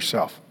brace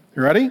yourself.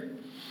 You ready?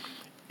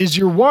 Is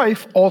your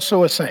wife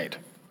also a saint?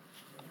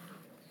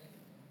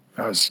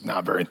 I was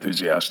not very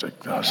enthusiastic.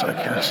 I was like,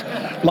 yes.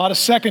 A lot of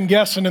second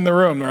guessing in the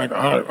room. They're like,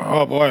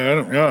 oh boy,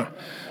 yeah.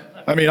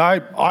 I mean,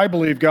 I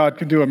believe God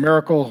can do a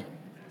miracle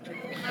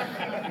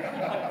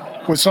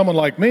with someone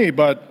like me,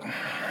 but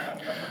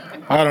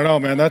I don't know,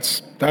 man.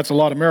 That's a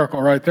lot of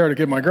miracle right there to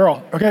give my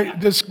girl. Okay,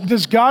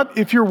 does God,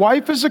 if your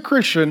wife is a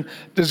Christian,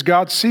 does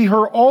God see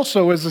her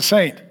also as a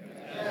saint?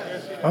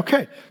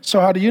 Okay,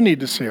 so how do you need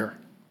to see her?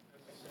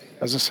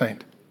 As a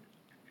saint.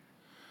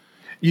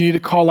 You need to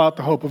call out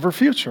the hope of her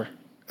future.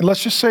 And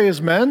let's just say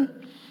as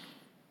men,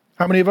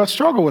 how many of us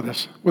struggle with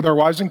this, with our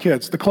wives and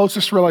kids, the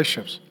closest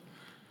relationships?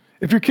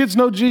 If your kids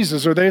know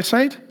Jesus, are they a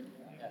saint?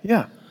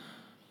 Yeah.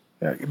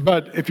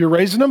 But if you're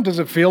raising them, does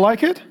it feel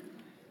like it?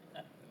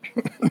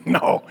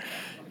 No.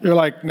 You're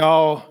like,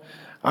 no,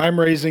 I'm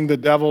raising the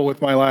devil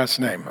with my last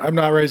name. I'm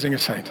not raising a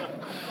saint.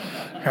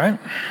 Okay?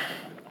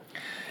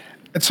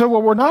 And so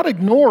what we're not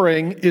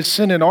ignoring is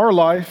sin in our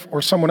life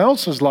or someone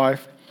else's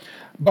life,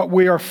 but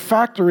we are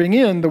factoring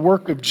in the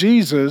work of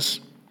Jesus,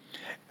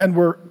 and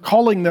we're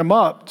calling them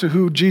up to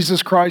who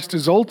Jesus Christ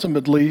has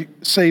ultimately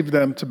saved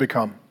them to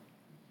become.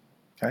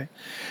 Okay?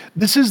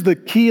 This is the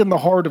key in the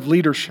heart of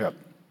leadership.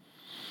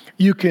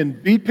 You can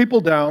beat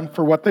people down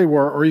for what they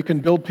were, or you can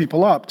build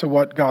people up to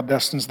what God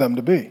destines them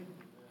to be.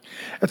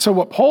 And so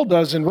what Paul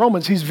does in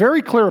Romans, he's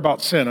very clear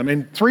about sin. I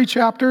mean, 3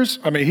 chapters,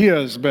 he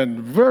has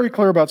been very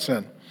clear about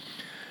sin.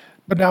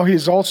 But now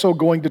he's also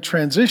going to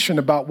transition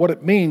about what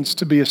it means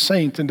to be a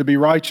saint and to be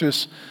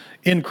righteous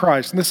in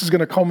Christ. And this is going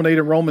to culminate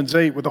in Romans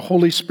 8 with the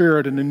Holy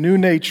Spirit and a new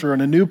nature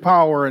and a new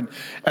power and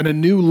a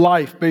new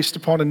life based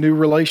upon a new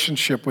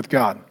relationship with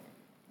God.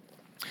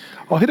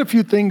 I'll hit a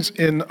few things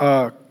in,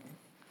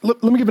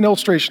 let me give an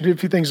illustration, do a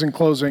few things in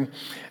closing,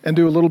 and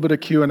do a little bit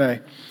of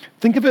Q&A.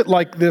 Think of it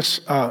like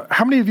this.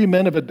 How many of you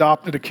men have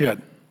adopted a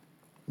kid?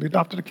 You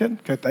adopted a kid?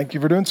 Okay, thank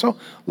you for doing so.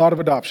 A lot of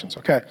adoptions,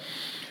 okay.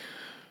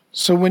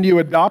 So when you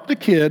adopt a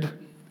kid,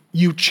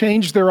 you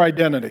change their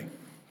identity.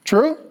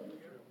 True?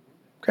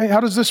 Okay, how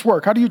does this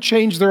work? How do you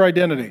change their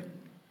identity?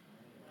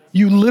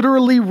 You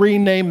literally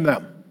rename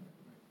them.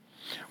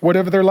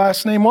 Whatever their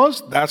last name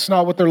was, that's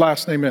not what their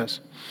last name is.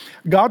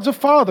 God's a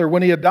father.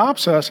 When he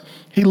adopts us,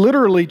 he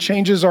literally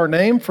changes our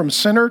name from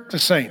sinner to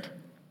saint.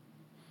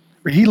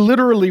 He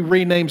literally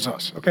renames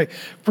us. Okay,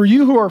 for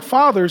you who are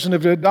fathers and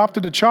have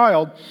adopted a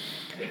child,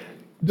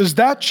 does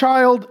that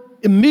child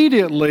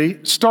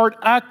immediately start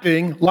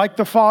acting like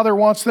the father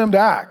wants them to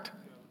act?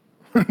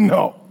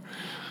 No.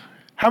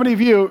 How many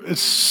of you, as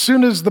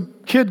soon as the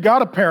kid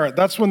got a parent,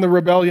 that's when the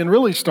rebellion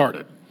really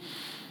started?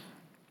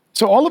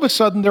 So all of a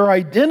sudden, their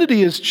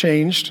identity has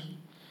changed,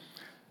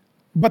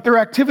 but their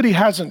activity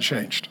hasn't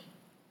changed.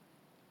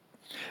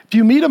 If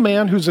you meet a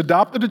man who's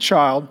adopted a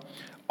child,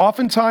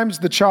 oftentimes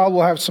the child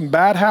will have some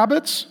bad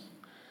habits,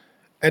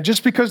 and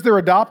just because they're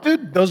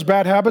adopted, those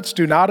bad habits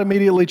do not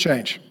immediately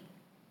change.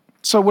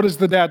 So what does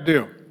the dad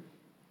do?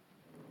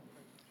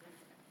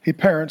 He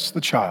parents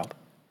the child.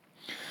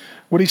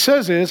 What he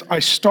says is, I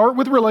start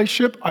with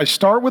relationship, I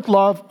start with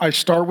love, I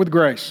start with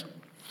grace.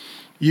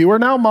 You are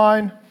now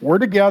mine, we're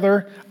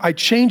together, I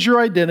change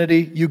your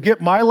identity, you get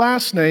my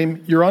last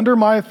name, you're under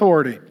my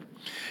authority.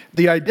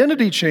 The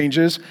identity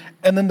changes,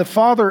 and then the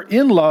father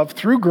in love,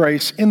 through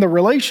grace, in the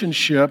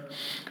relationship,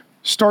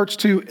 starts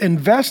to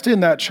invest in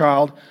that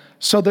child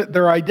so that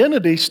their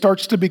identity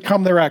starts to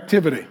become their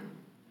activity.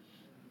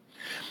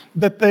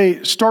 That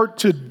they start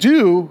to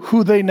do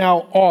who they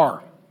now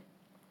are.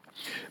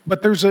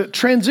 But there's a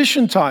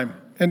transition time,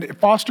 and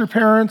foster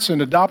parents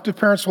and adoptive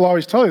parents will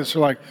always tell you this.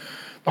 They're like,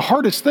 the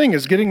hardest thing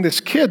is getting this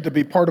kid to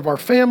be part of our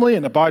family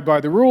and abide by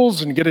the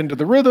rules and get into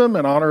the rhythm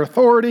and honor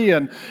authority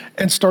and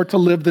start to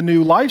live the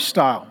new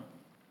lifestyle.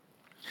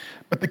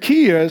 But the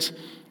key is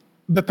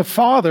that the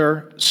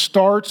father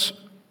starts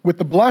with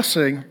the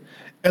blessing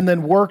and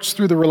then works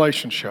through the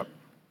relationship.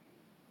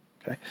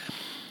 Okay?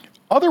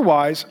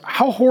 Otherwise,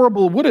 how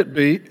horrible would it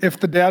be if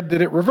the dad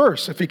did it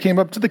reverse? If he came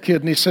up to the kid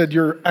and he said,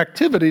 your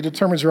activity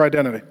determines your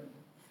identity.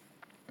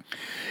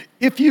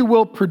 If you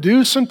will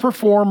produce and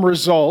perform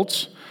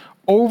results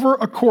over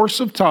a course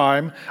of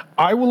time,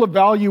 I will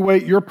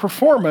evaluate your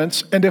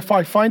performance, and if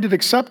I find it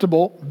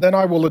acceptable, then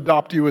I will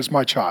adopt you as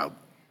my child.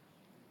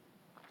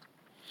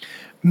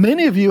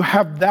 Many of you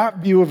have that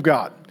view of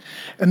God.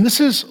 And this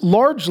is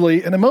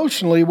largely and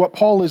emotionally what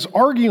Paul is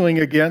arguing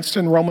against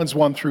in Romans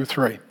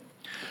 1-3.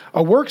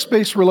 A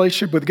works-based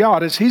relationship with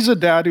God is he's a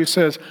dad who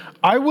says,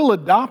 I will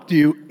adopt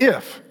you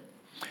if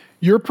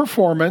your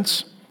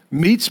performance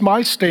meets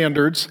my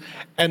standards,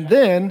 and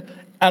then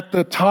at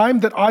the time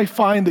that I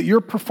find that your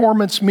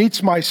performance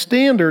meets my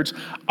standards,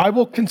 I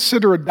will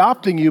consider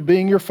adopting you,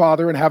 being your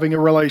father, and having a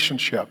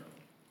relationship.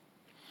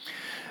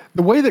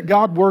 The way that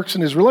God works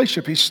in his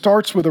relationship, he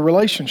starts with a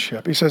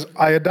relationship. He says,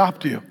 I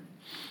adopt you.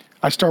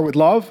 I start with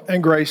love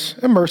and grace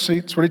and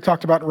mercy. That's what he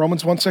talked about in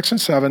Romans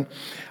 1:6-7.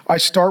 I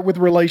start with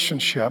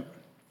relationship.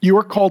 You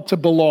are called to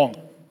belong.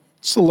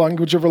 It's the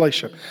language of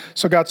relationship.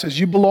 So God says,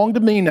 you belong to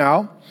me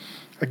now.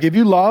 I give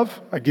you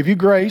love. I give you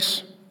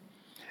grace.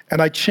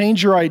 And I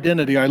change your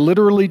identity. I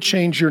literally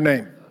change your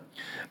name.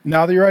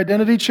 Now that your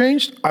identity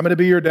changed, I'm going to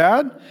be your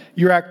dad.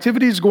 Your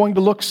activity is going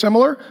to look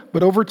similar,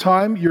 but over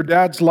time, your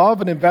dad's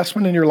love and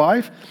investment in your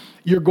life,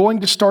 you're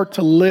going to start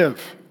to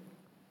live.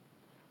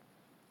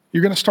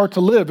 You're going to start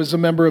to live as a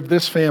member of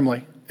this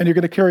family, and you're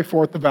going to carry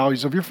forth the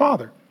values of your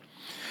father.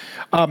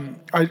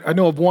 I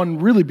know of one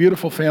really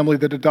beautiful family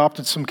that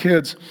adopted some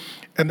kids,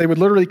 and they would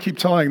literally keep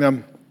telling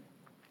them,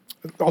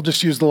 I'll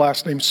just use the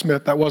last name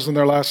Smith. That wasn't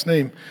their last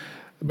name.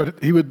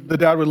 But the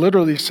dad would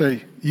literally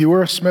say, you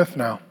are a Smith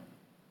now.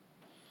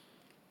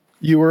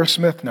 You are a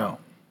Smith now.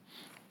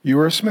 You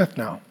are a Smith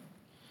now.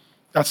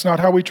 That's not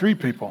how we treat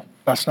people.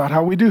 That's not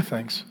how we do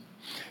things.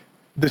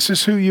 This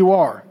is who you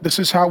are. This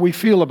is how we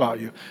feel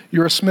about you.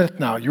 You're a Smith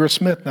now. You're a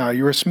Smith now.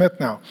 You're a Smith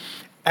now.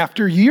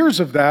 After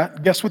years of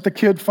that, guess what the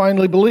kid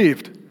finally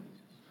believed?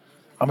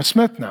 I'm a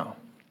Smith now.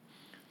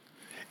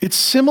 It's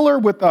similar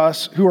with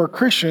us who are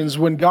Christians.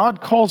 When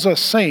God calls us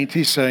saint,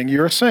 he's saying,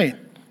 you're a saint.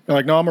 You're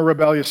like, no, I'm a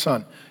rebellious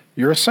son.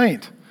 You're a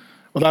saint.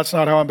 Well, that's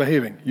not how I'm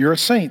behaving. You're a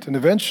saint. And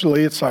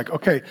eventually it's like,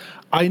 okay,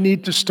 I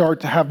need to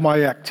start to have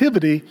my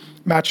activity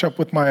match up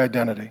with my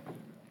identity.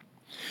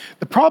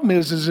 The problem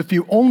is if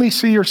you only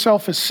see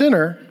yourself as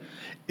sinner,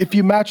 if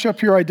you match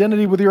up your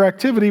identity with your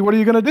activity, what are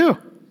you going to do?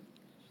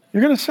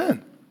 You're going to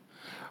sin.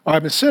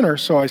 I'm a sinner,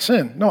 so I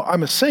sin. No,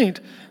 I'm a saint,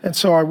 and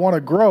so I want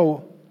to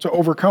grow to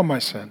overcome my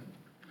sin.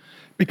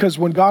 Because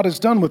when God is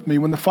done with me,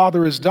 when the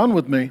Father is done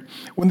with me,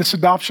 when this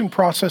adoption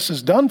process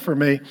is done for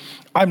me,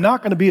 I'm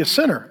not going to be a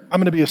sinner. I'm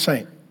going to be a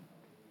saint.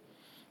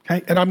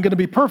 Okay? And I'm going to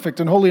be perfect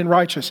and holy and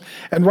righteous.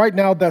 And right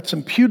now that's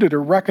imputed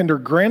or reckoned or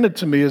granted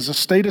to me as a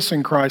status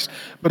in Christ,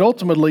 but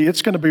ultimately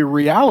it's going to be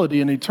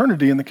reality in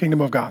eternity in the kingdom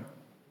of God.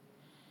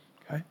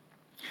 Okay?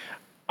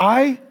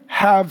 I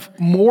have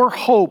more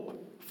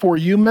hope for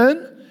you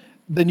men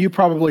than you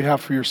probably have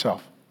for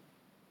yourself.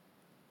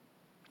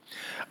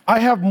 I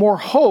have more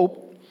hope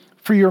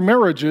for for your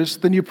marriages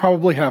than you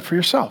probably have for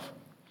yourself.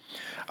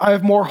 I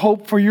have more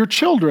hope for your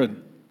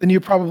children than you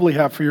probably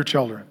have for your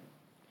children.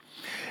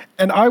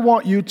 And I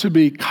want you to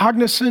be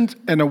cognizant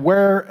and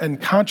aware and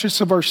conscious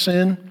of our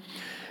sin.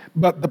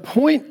 But the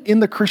point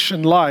in the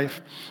Christian life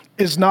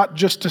is not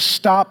just to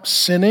stop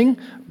sinning,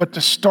 but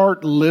to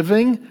start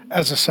living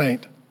as a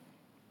saint.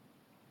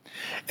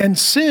 And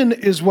sin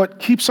is what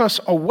keeps us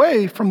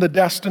away from the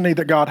destiny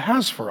that God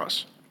has for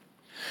us.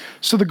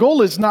 So the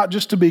goal is not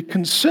just to be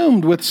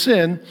consumed with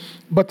sin,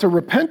 but to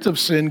repent of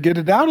sin, get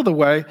it out of the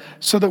way,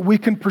 so that we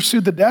can pursue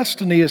the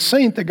destiny as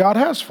saint that God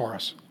has for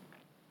us.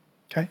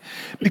 Okay?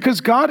 Because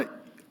God,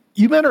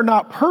 you men are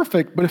not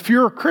perfect, but if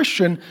you're a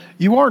Christian,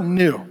 you are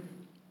new.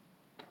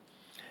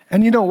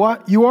 And you know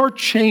what? You are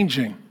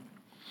changing.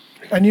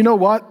 And you know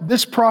what?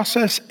 This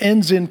process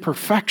ends in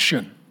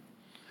perfection.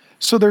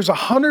 So there's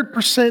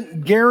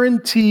 100%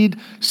 guaranteed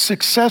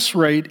success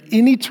rate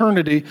in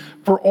eternity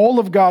for all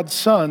of God's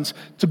sons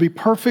to be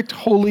perfect,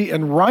 holy,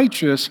 and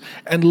righteous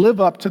and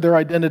live up to their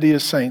identity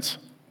as saints.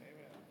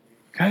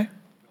 Okay?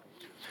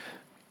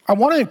 I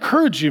want to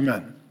encourage you,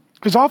 men,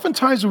 because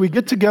oftentimes when we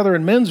get together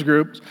in men's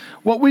groups,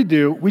 what we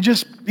do, we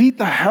just beat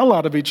the hell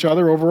out of each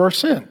other over our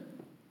sin.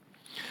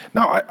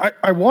 Now,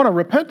 I want to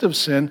repent of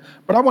sin,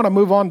 but I want to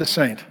move on to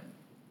saint.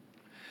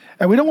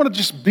 And we don't want to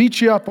just beat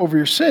you up over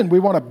your sin. We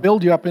want to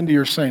build you up into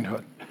your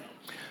sainthood.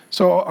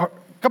 So a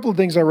couple of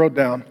things I wrote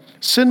down.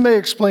 Sin may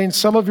explain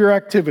some of your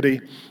activity,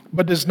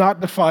 but does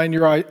not define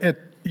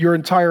your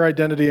entire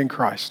identity in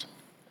Christ.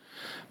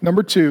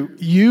 Number 2,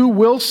 you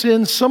will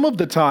sin some of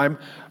the time,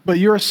 but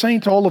you're a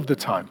saint all of the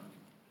time.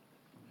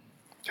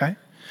 Okay?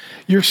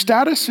 Your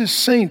status as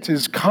saint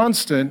is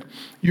constant.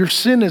 Your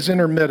sin is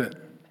intermittent.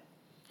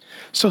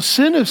 So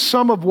sin is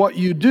some of what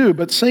you do,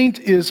 but saint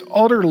is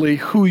utterly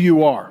who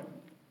you are.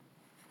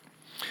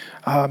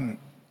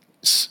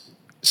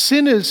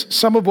 Sin is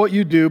some of what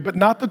you do, but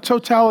not the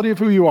totality of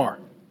who you are.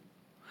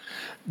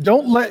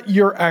 Don't let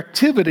your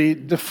activity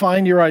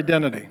define your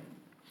identity.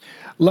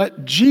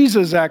 Let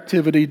Jesus'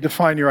 activity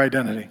define your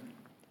identity.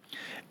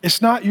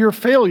 It's not your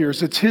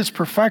failures, it's his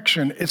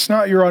perfection. It's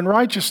not your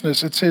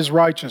unrighteousness, it's his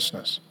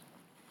righteousness.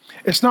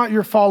 It's not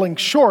your falling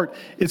short,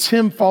 it's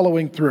him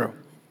following through.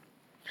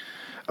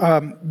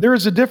 There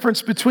is a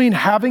difference between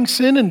having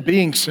sin and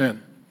being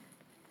sin.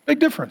 Big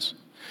difference.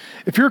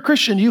 If you're a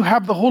Christian, you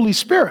have the Holy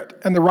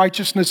Spirit and the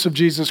righteousness of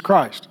Jesus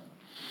Christ.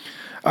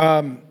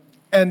 And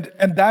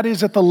that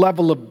is at the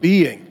level of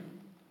being.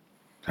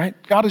 Right?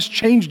 God has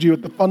changed you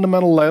at the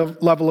fundamental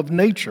level of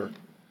nature.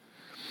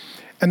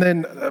 And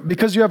then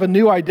because you have a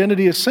new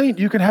identity as saint,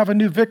 you can have a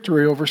new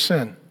victory over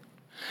sin.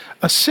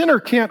 A sinner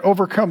can't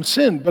overcome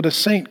sin, but a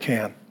saint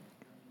can.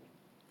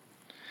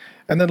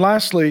 And then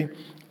lastly,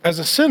 as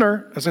a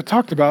sinner, as I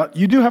talked about,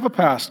 you do have a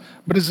past.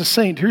 But as a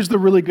saint, here's the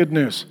really good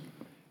news.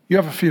 You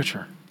have a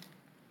future.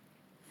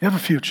 You have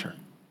a future.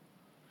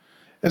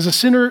 As a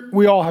sinner,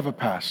 we all have a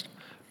past.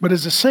 But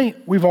as a saint,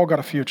 we've all got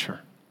a future.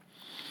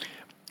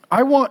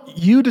 I want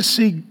you to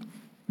see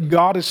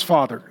God as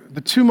Father.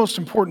 The two most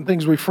important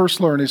things we first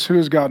learn is who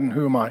is God and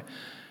who am I.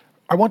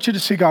 I want you to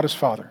see God as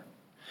Father.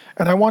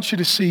 And I want you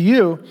to see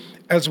you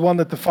as one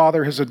that the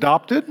Father has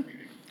adopted,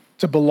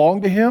 to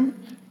belong to him,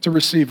 to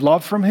receive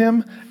love from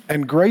him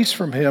and grace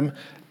from him,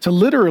 to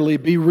literally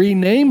be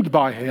renamed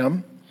by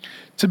him,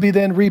 to be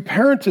then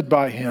reparented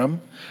by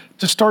him,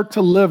 to start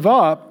to live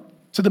up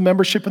to the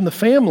membership in the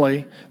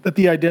family that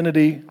the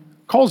identity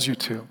calls you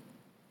to.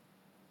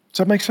 Does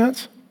that make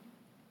sense?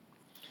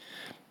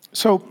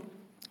 So,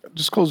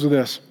 just close with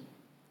this.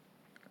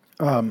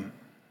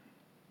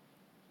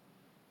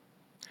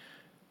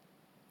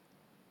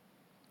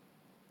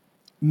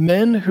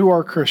 Men who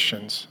are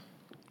Christians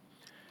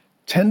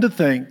tend to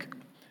think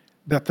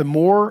that the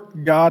more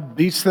God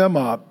beats them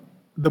up,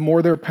 the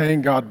more they're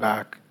paying God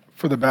back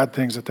for the bad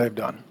things that they've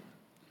done.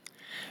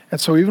 And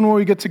so even when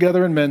we get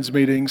together in men's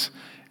meetings,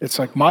 it's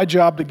like my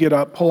job to get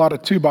up, pull out a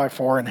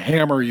 2x4 and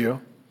hammer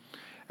you.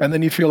 And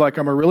then you feel like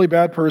I'm a really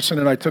bad person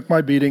and I took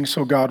my beating,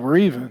 so God, we're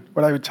even.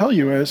 What I would tell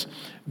you is,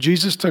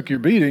 Jesus took your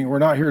beating. We're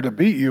not here to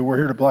beat you. We're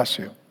here to bless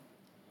you.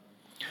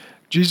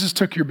 Jesus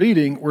took your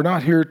beating. We're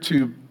not here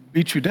to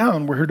beat you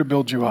down. We're here to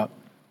build you up.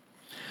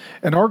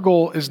 And our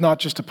goal is not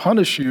just to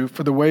punish you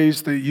for the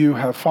ways that you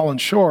have fallen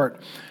short,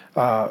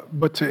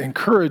 but to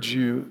encourage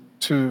you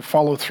to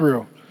follow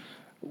through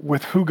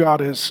with who God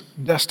has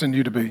destined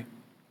you to be.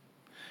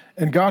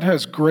 And God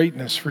has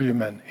greatness for you,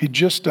 men. He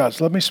just does.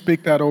 Let me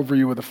speak that over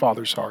you with a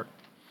father's heart.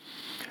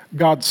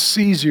 God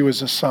sees you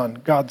as a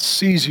son. God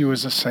sees you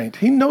as a saint.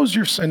 He knows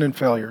your sin and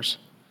failures.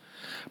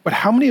 But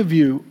how many of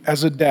you,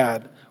 as a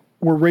dad,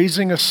 were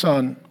raising a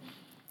son,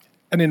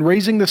 and in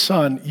raising the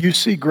son, you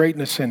see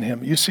greatness in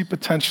him. You see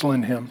potential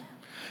in him.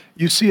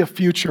 You see a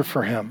future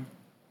for him.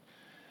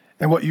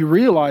 And what you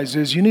realize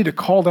is you need to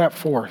call that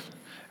forth.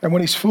 And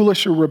when he's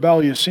foolish or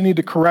rebellious, you need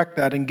to correct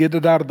that and get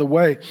it out of the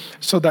way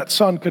so that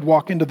son could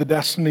walk into the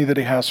destiny that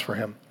he has for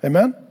him.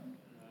 Amen?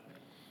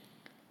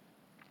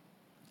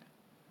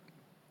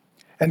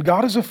 And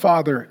God is a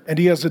father, and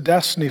he has a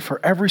destiny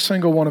for every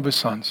single one of his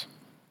sons.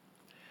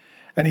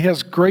 And he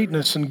has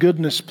greatness and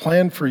goodness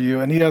planned for you,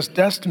 and he has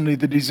destiny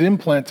that he's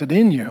implanted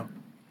in you.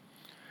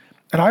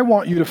 And I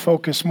want you to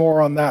focus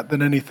more on that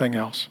than anything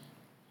else.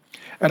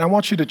 And I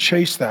want you to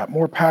chase that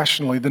more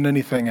passionately than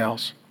anything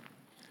else.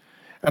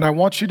 And I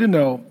want you to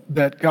know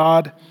that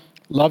God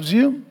loves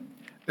you,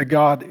 that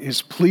God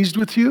is pleased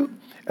with you,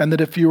 and that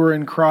if you are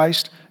in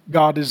Christ,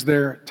 God is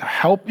there to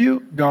help you.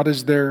 God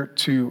is there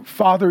to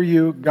father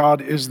you. God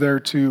is there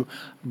to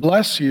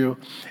bless you.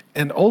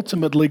 And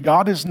ultimately,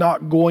 God is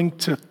not going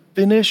to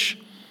finish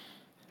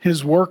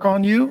his work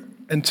on you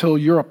until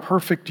you're a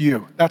perfect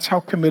you. That's how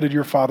committed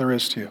your Father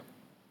is to you.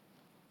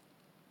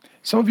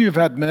 Some of you have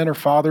had men or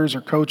fathers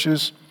or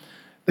coaches,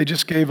 they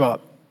just gave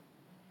up.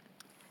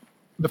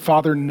 The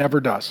Father never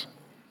does.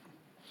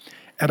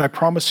 And I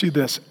promise you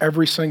this,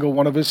 every single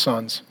one of his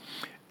sons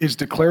is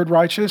declared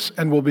righteous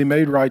and will be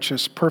made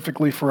righteous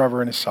perfectly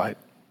forever in his sight.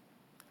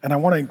 And I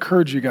want to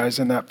encourage you guys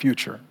in that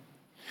future.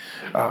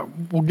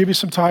 We'll give you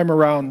some time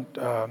around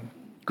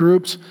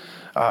groups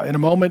in a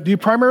moment. Do you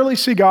primarily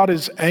see God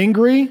as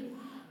angry,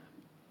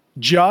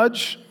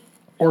 judge,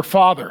 or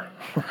father,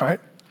 right?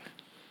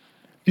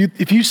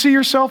 If you see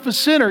yourself as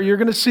sinner, you're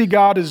going to see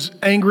God as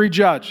angry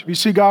judge. If you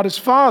see God as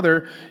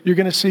father, you're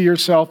going to see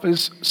yourself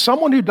as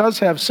someone who does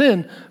have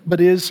sin,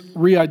 but is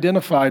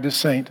re-identified as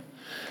saint.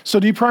 So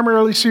do you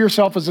primarily see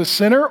yourself as a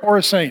sinner or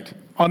a saint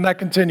on that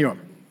continuum?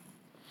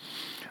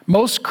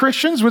 Most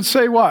Christians would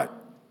say what?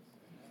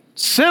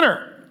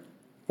 Sinner.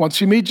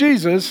 Once you meet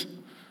Jesus,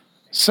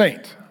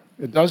 saint.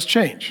 It does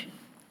change.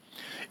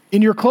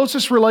 In your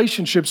closest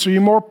relationships, are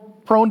you more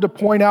prone to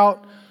point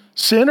out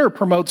sin or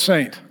promote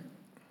saint?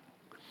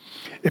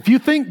 If you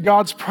think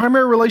God's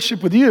primary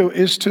relationship with you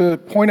is to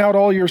point out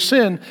all your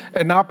sin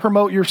and not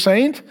promote your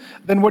saint,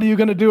 then what are you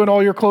going to do in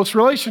all your close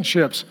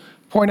relationships?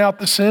 Point out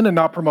the sin and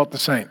not promote the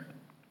saint.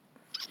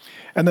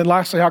 And then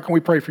lastly, how can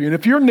we pray for you? And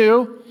if you're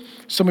new,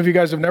 some of you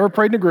guys have never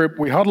prayed in a group,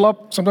 we huddle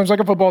up, sometimes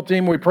like a football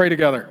team, we pray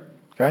together,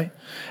 okay?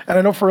 And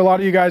I know for a lot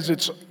of you guys,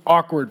 it's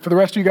awkward. For the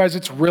rest of you guys,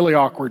 it's really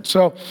awkward.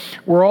 So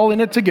we're all in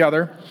it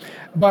together,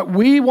 but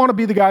we want to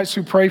be the guys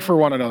who pray for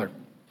one another.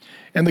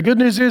 And the good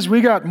news is we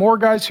got more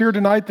guys here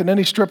tonight than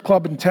any strip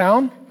club in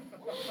town.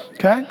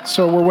 Okay,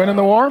 so we're winning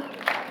the war.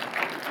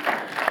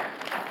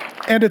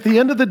 And at the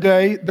end of the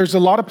day, there's a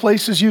lot of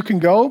places you can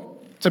go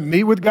to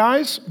meet with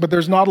guys, but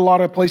there's not a lot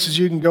of places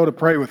you can go to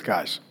pray with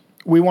guys.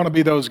 We want to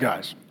be those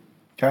guys.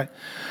 Okay?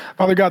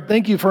 Father God,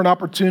 thank you for an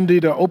opportunity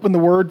to open the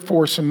word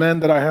for some men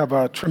that I have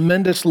a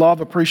tremendous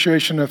love,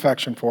 appreciation, and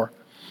affection for.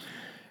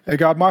 Hey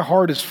God, my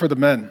heart is for the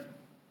men.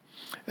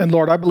 And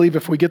Lord, I believe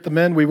if we get the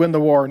men, we win the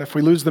war. And if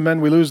we lose the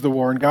men, we lose the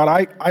war. And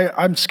God,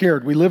 I'm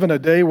scared. We live in a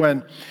day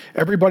when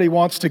everybody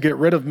wants to get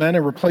rid of men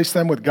and replace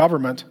them with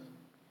government.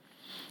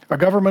 A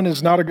government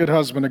is not a good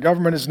husband. A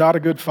government is not a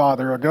good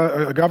father.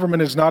 A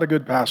government is not a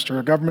good pastor.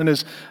 A government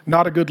is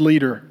not a good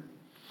leader.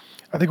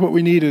 I think what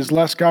we need is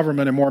less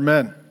government and more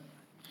men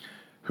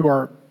who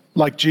are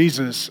like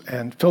Jesus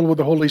and filled with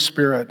the Holy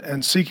Spirit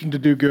and seeking to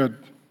do good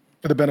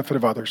for the benefit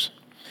of others.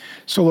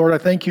 So, Lord, I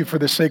thank you for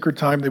this sacred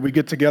time that we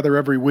get together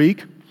every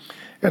week.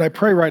 And I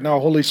pray right now,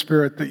 Holy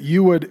Spirit, that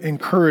you would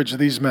encourage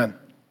these men.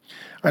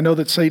 I know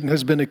that Satan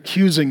has been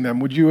accusing them.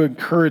 Would you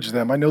encourage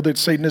them? I know that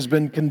Satan has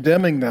been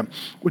condemning them.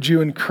 Would you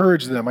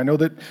encourage them? I know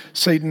that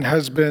Satan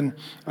has been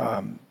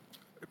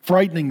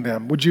frightening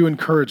them. Would you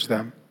encourage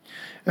them?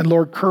 And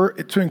Lord,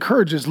 to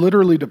encourage is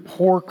literally to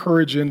pour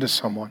courage into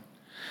someone.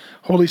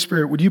 Holy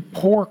Spirit, would you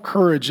pour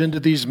courage into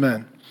these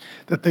men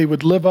that they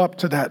would live up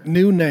to that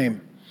new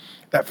name,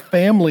 that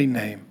family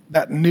name,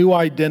 that new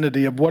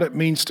identity of what it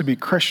means to be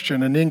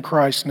Christian and in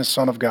Christ and a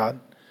Son of God.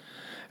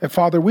 And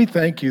Father, we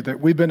thank you that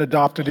we've been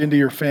adopted into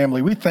your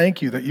family. We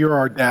thank you that you're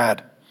our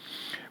dad.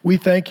 We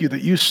thank you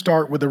that you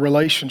start with a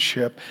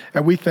relationship,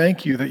 and we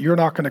thank you that you're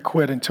not going to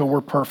quit until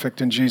we're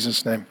perfect in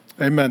Jesus' name.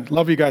 Amen.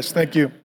 Love you guys. Thank you.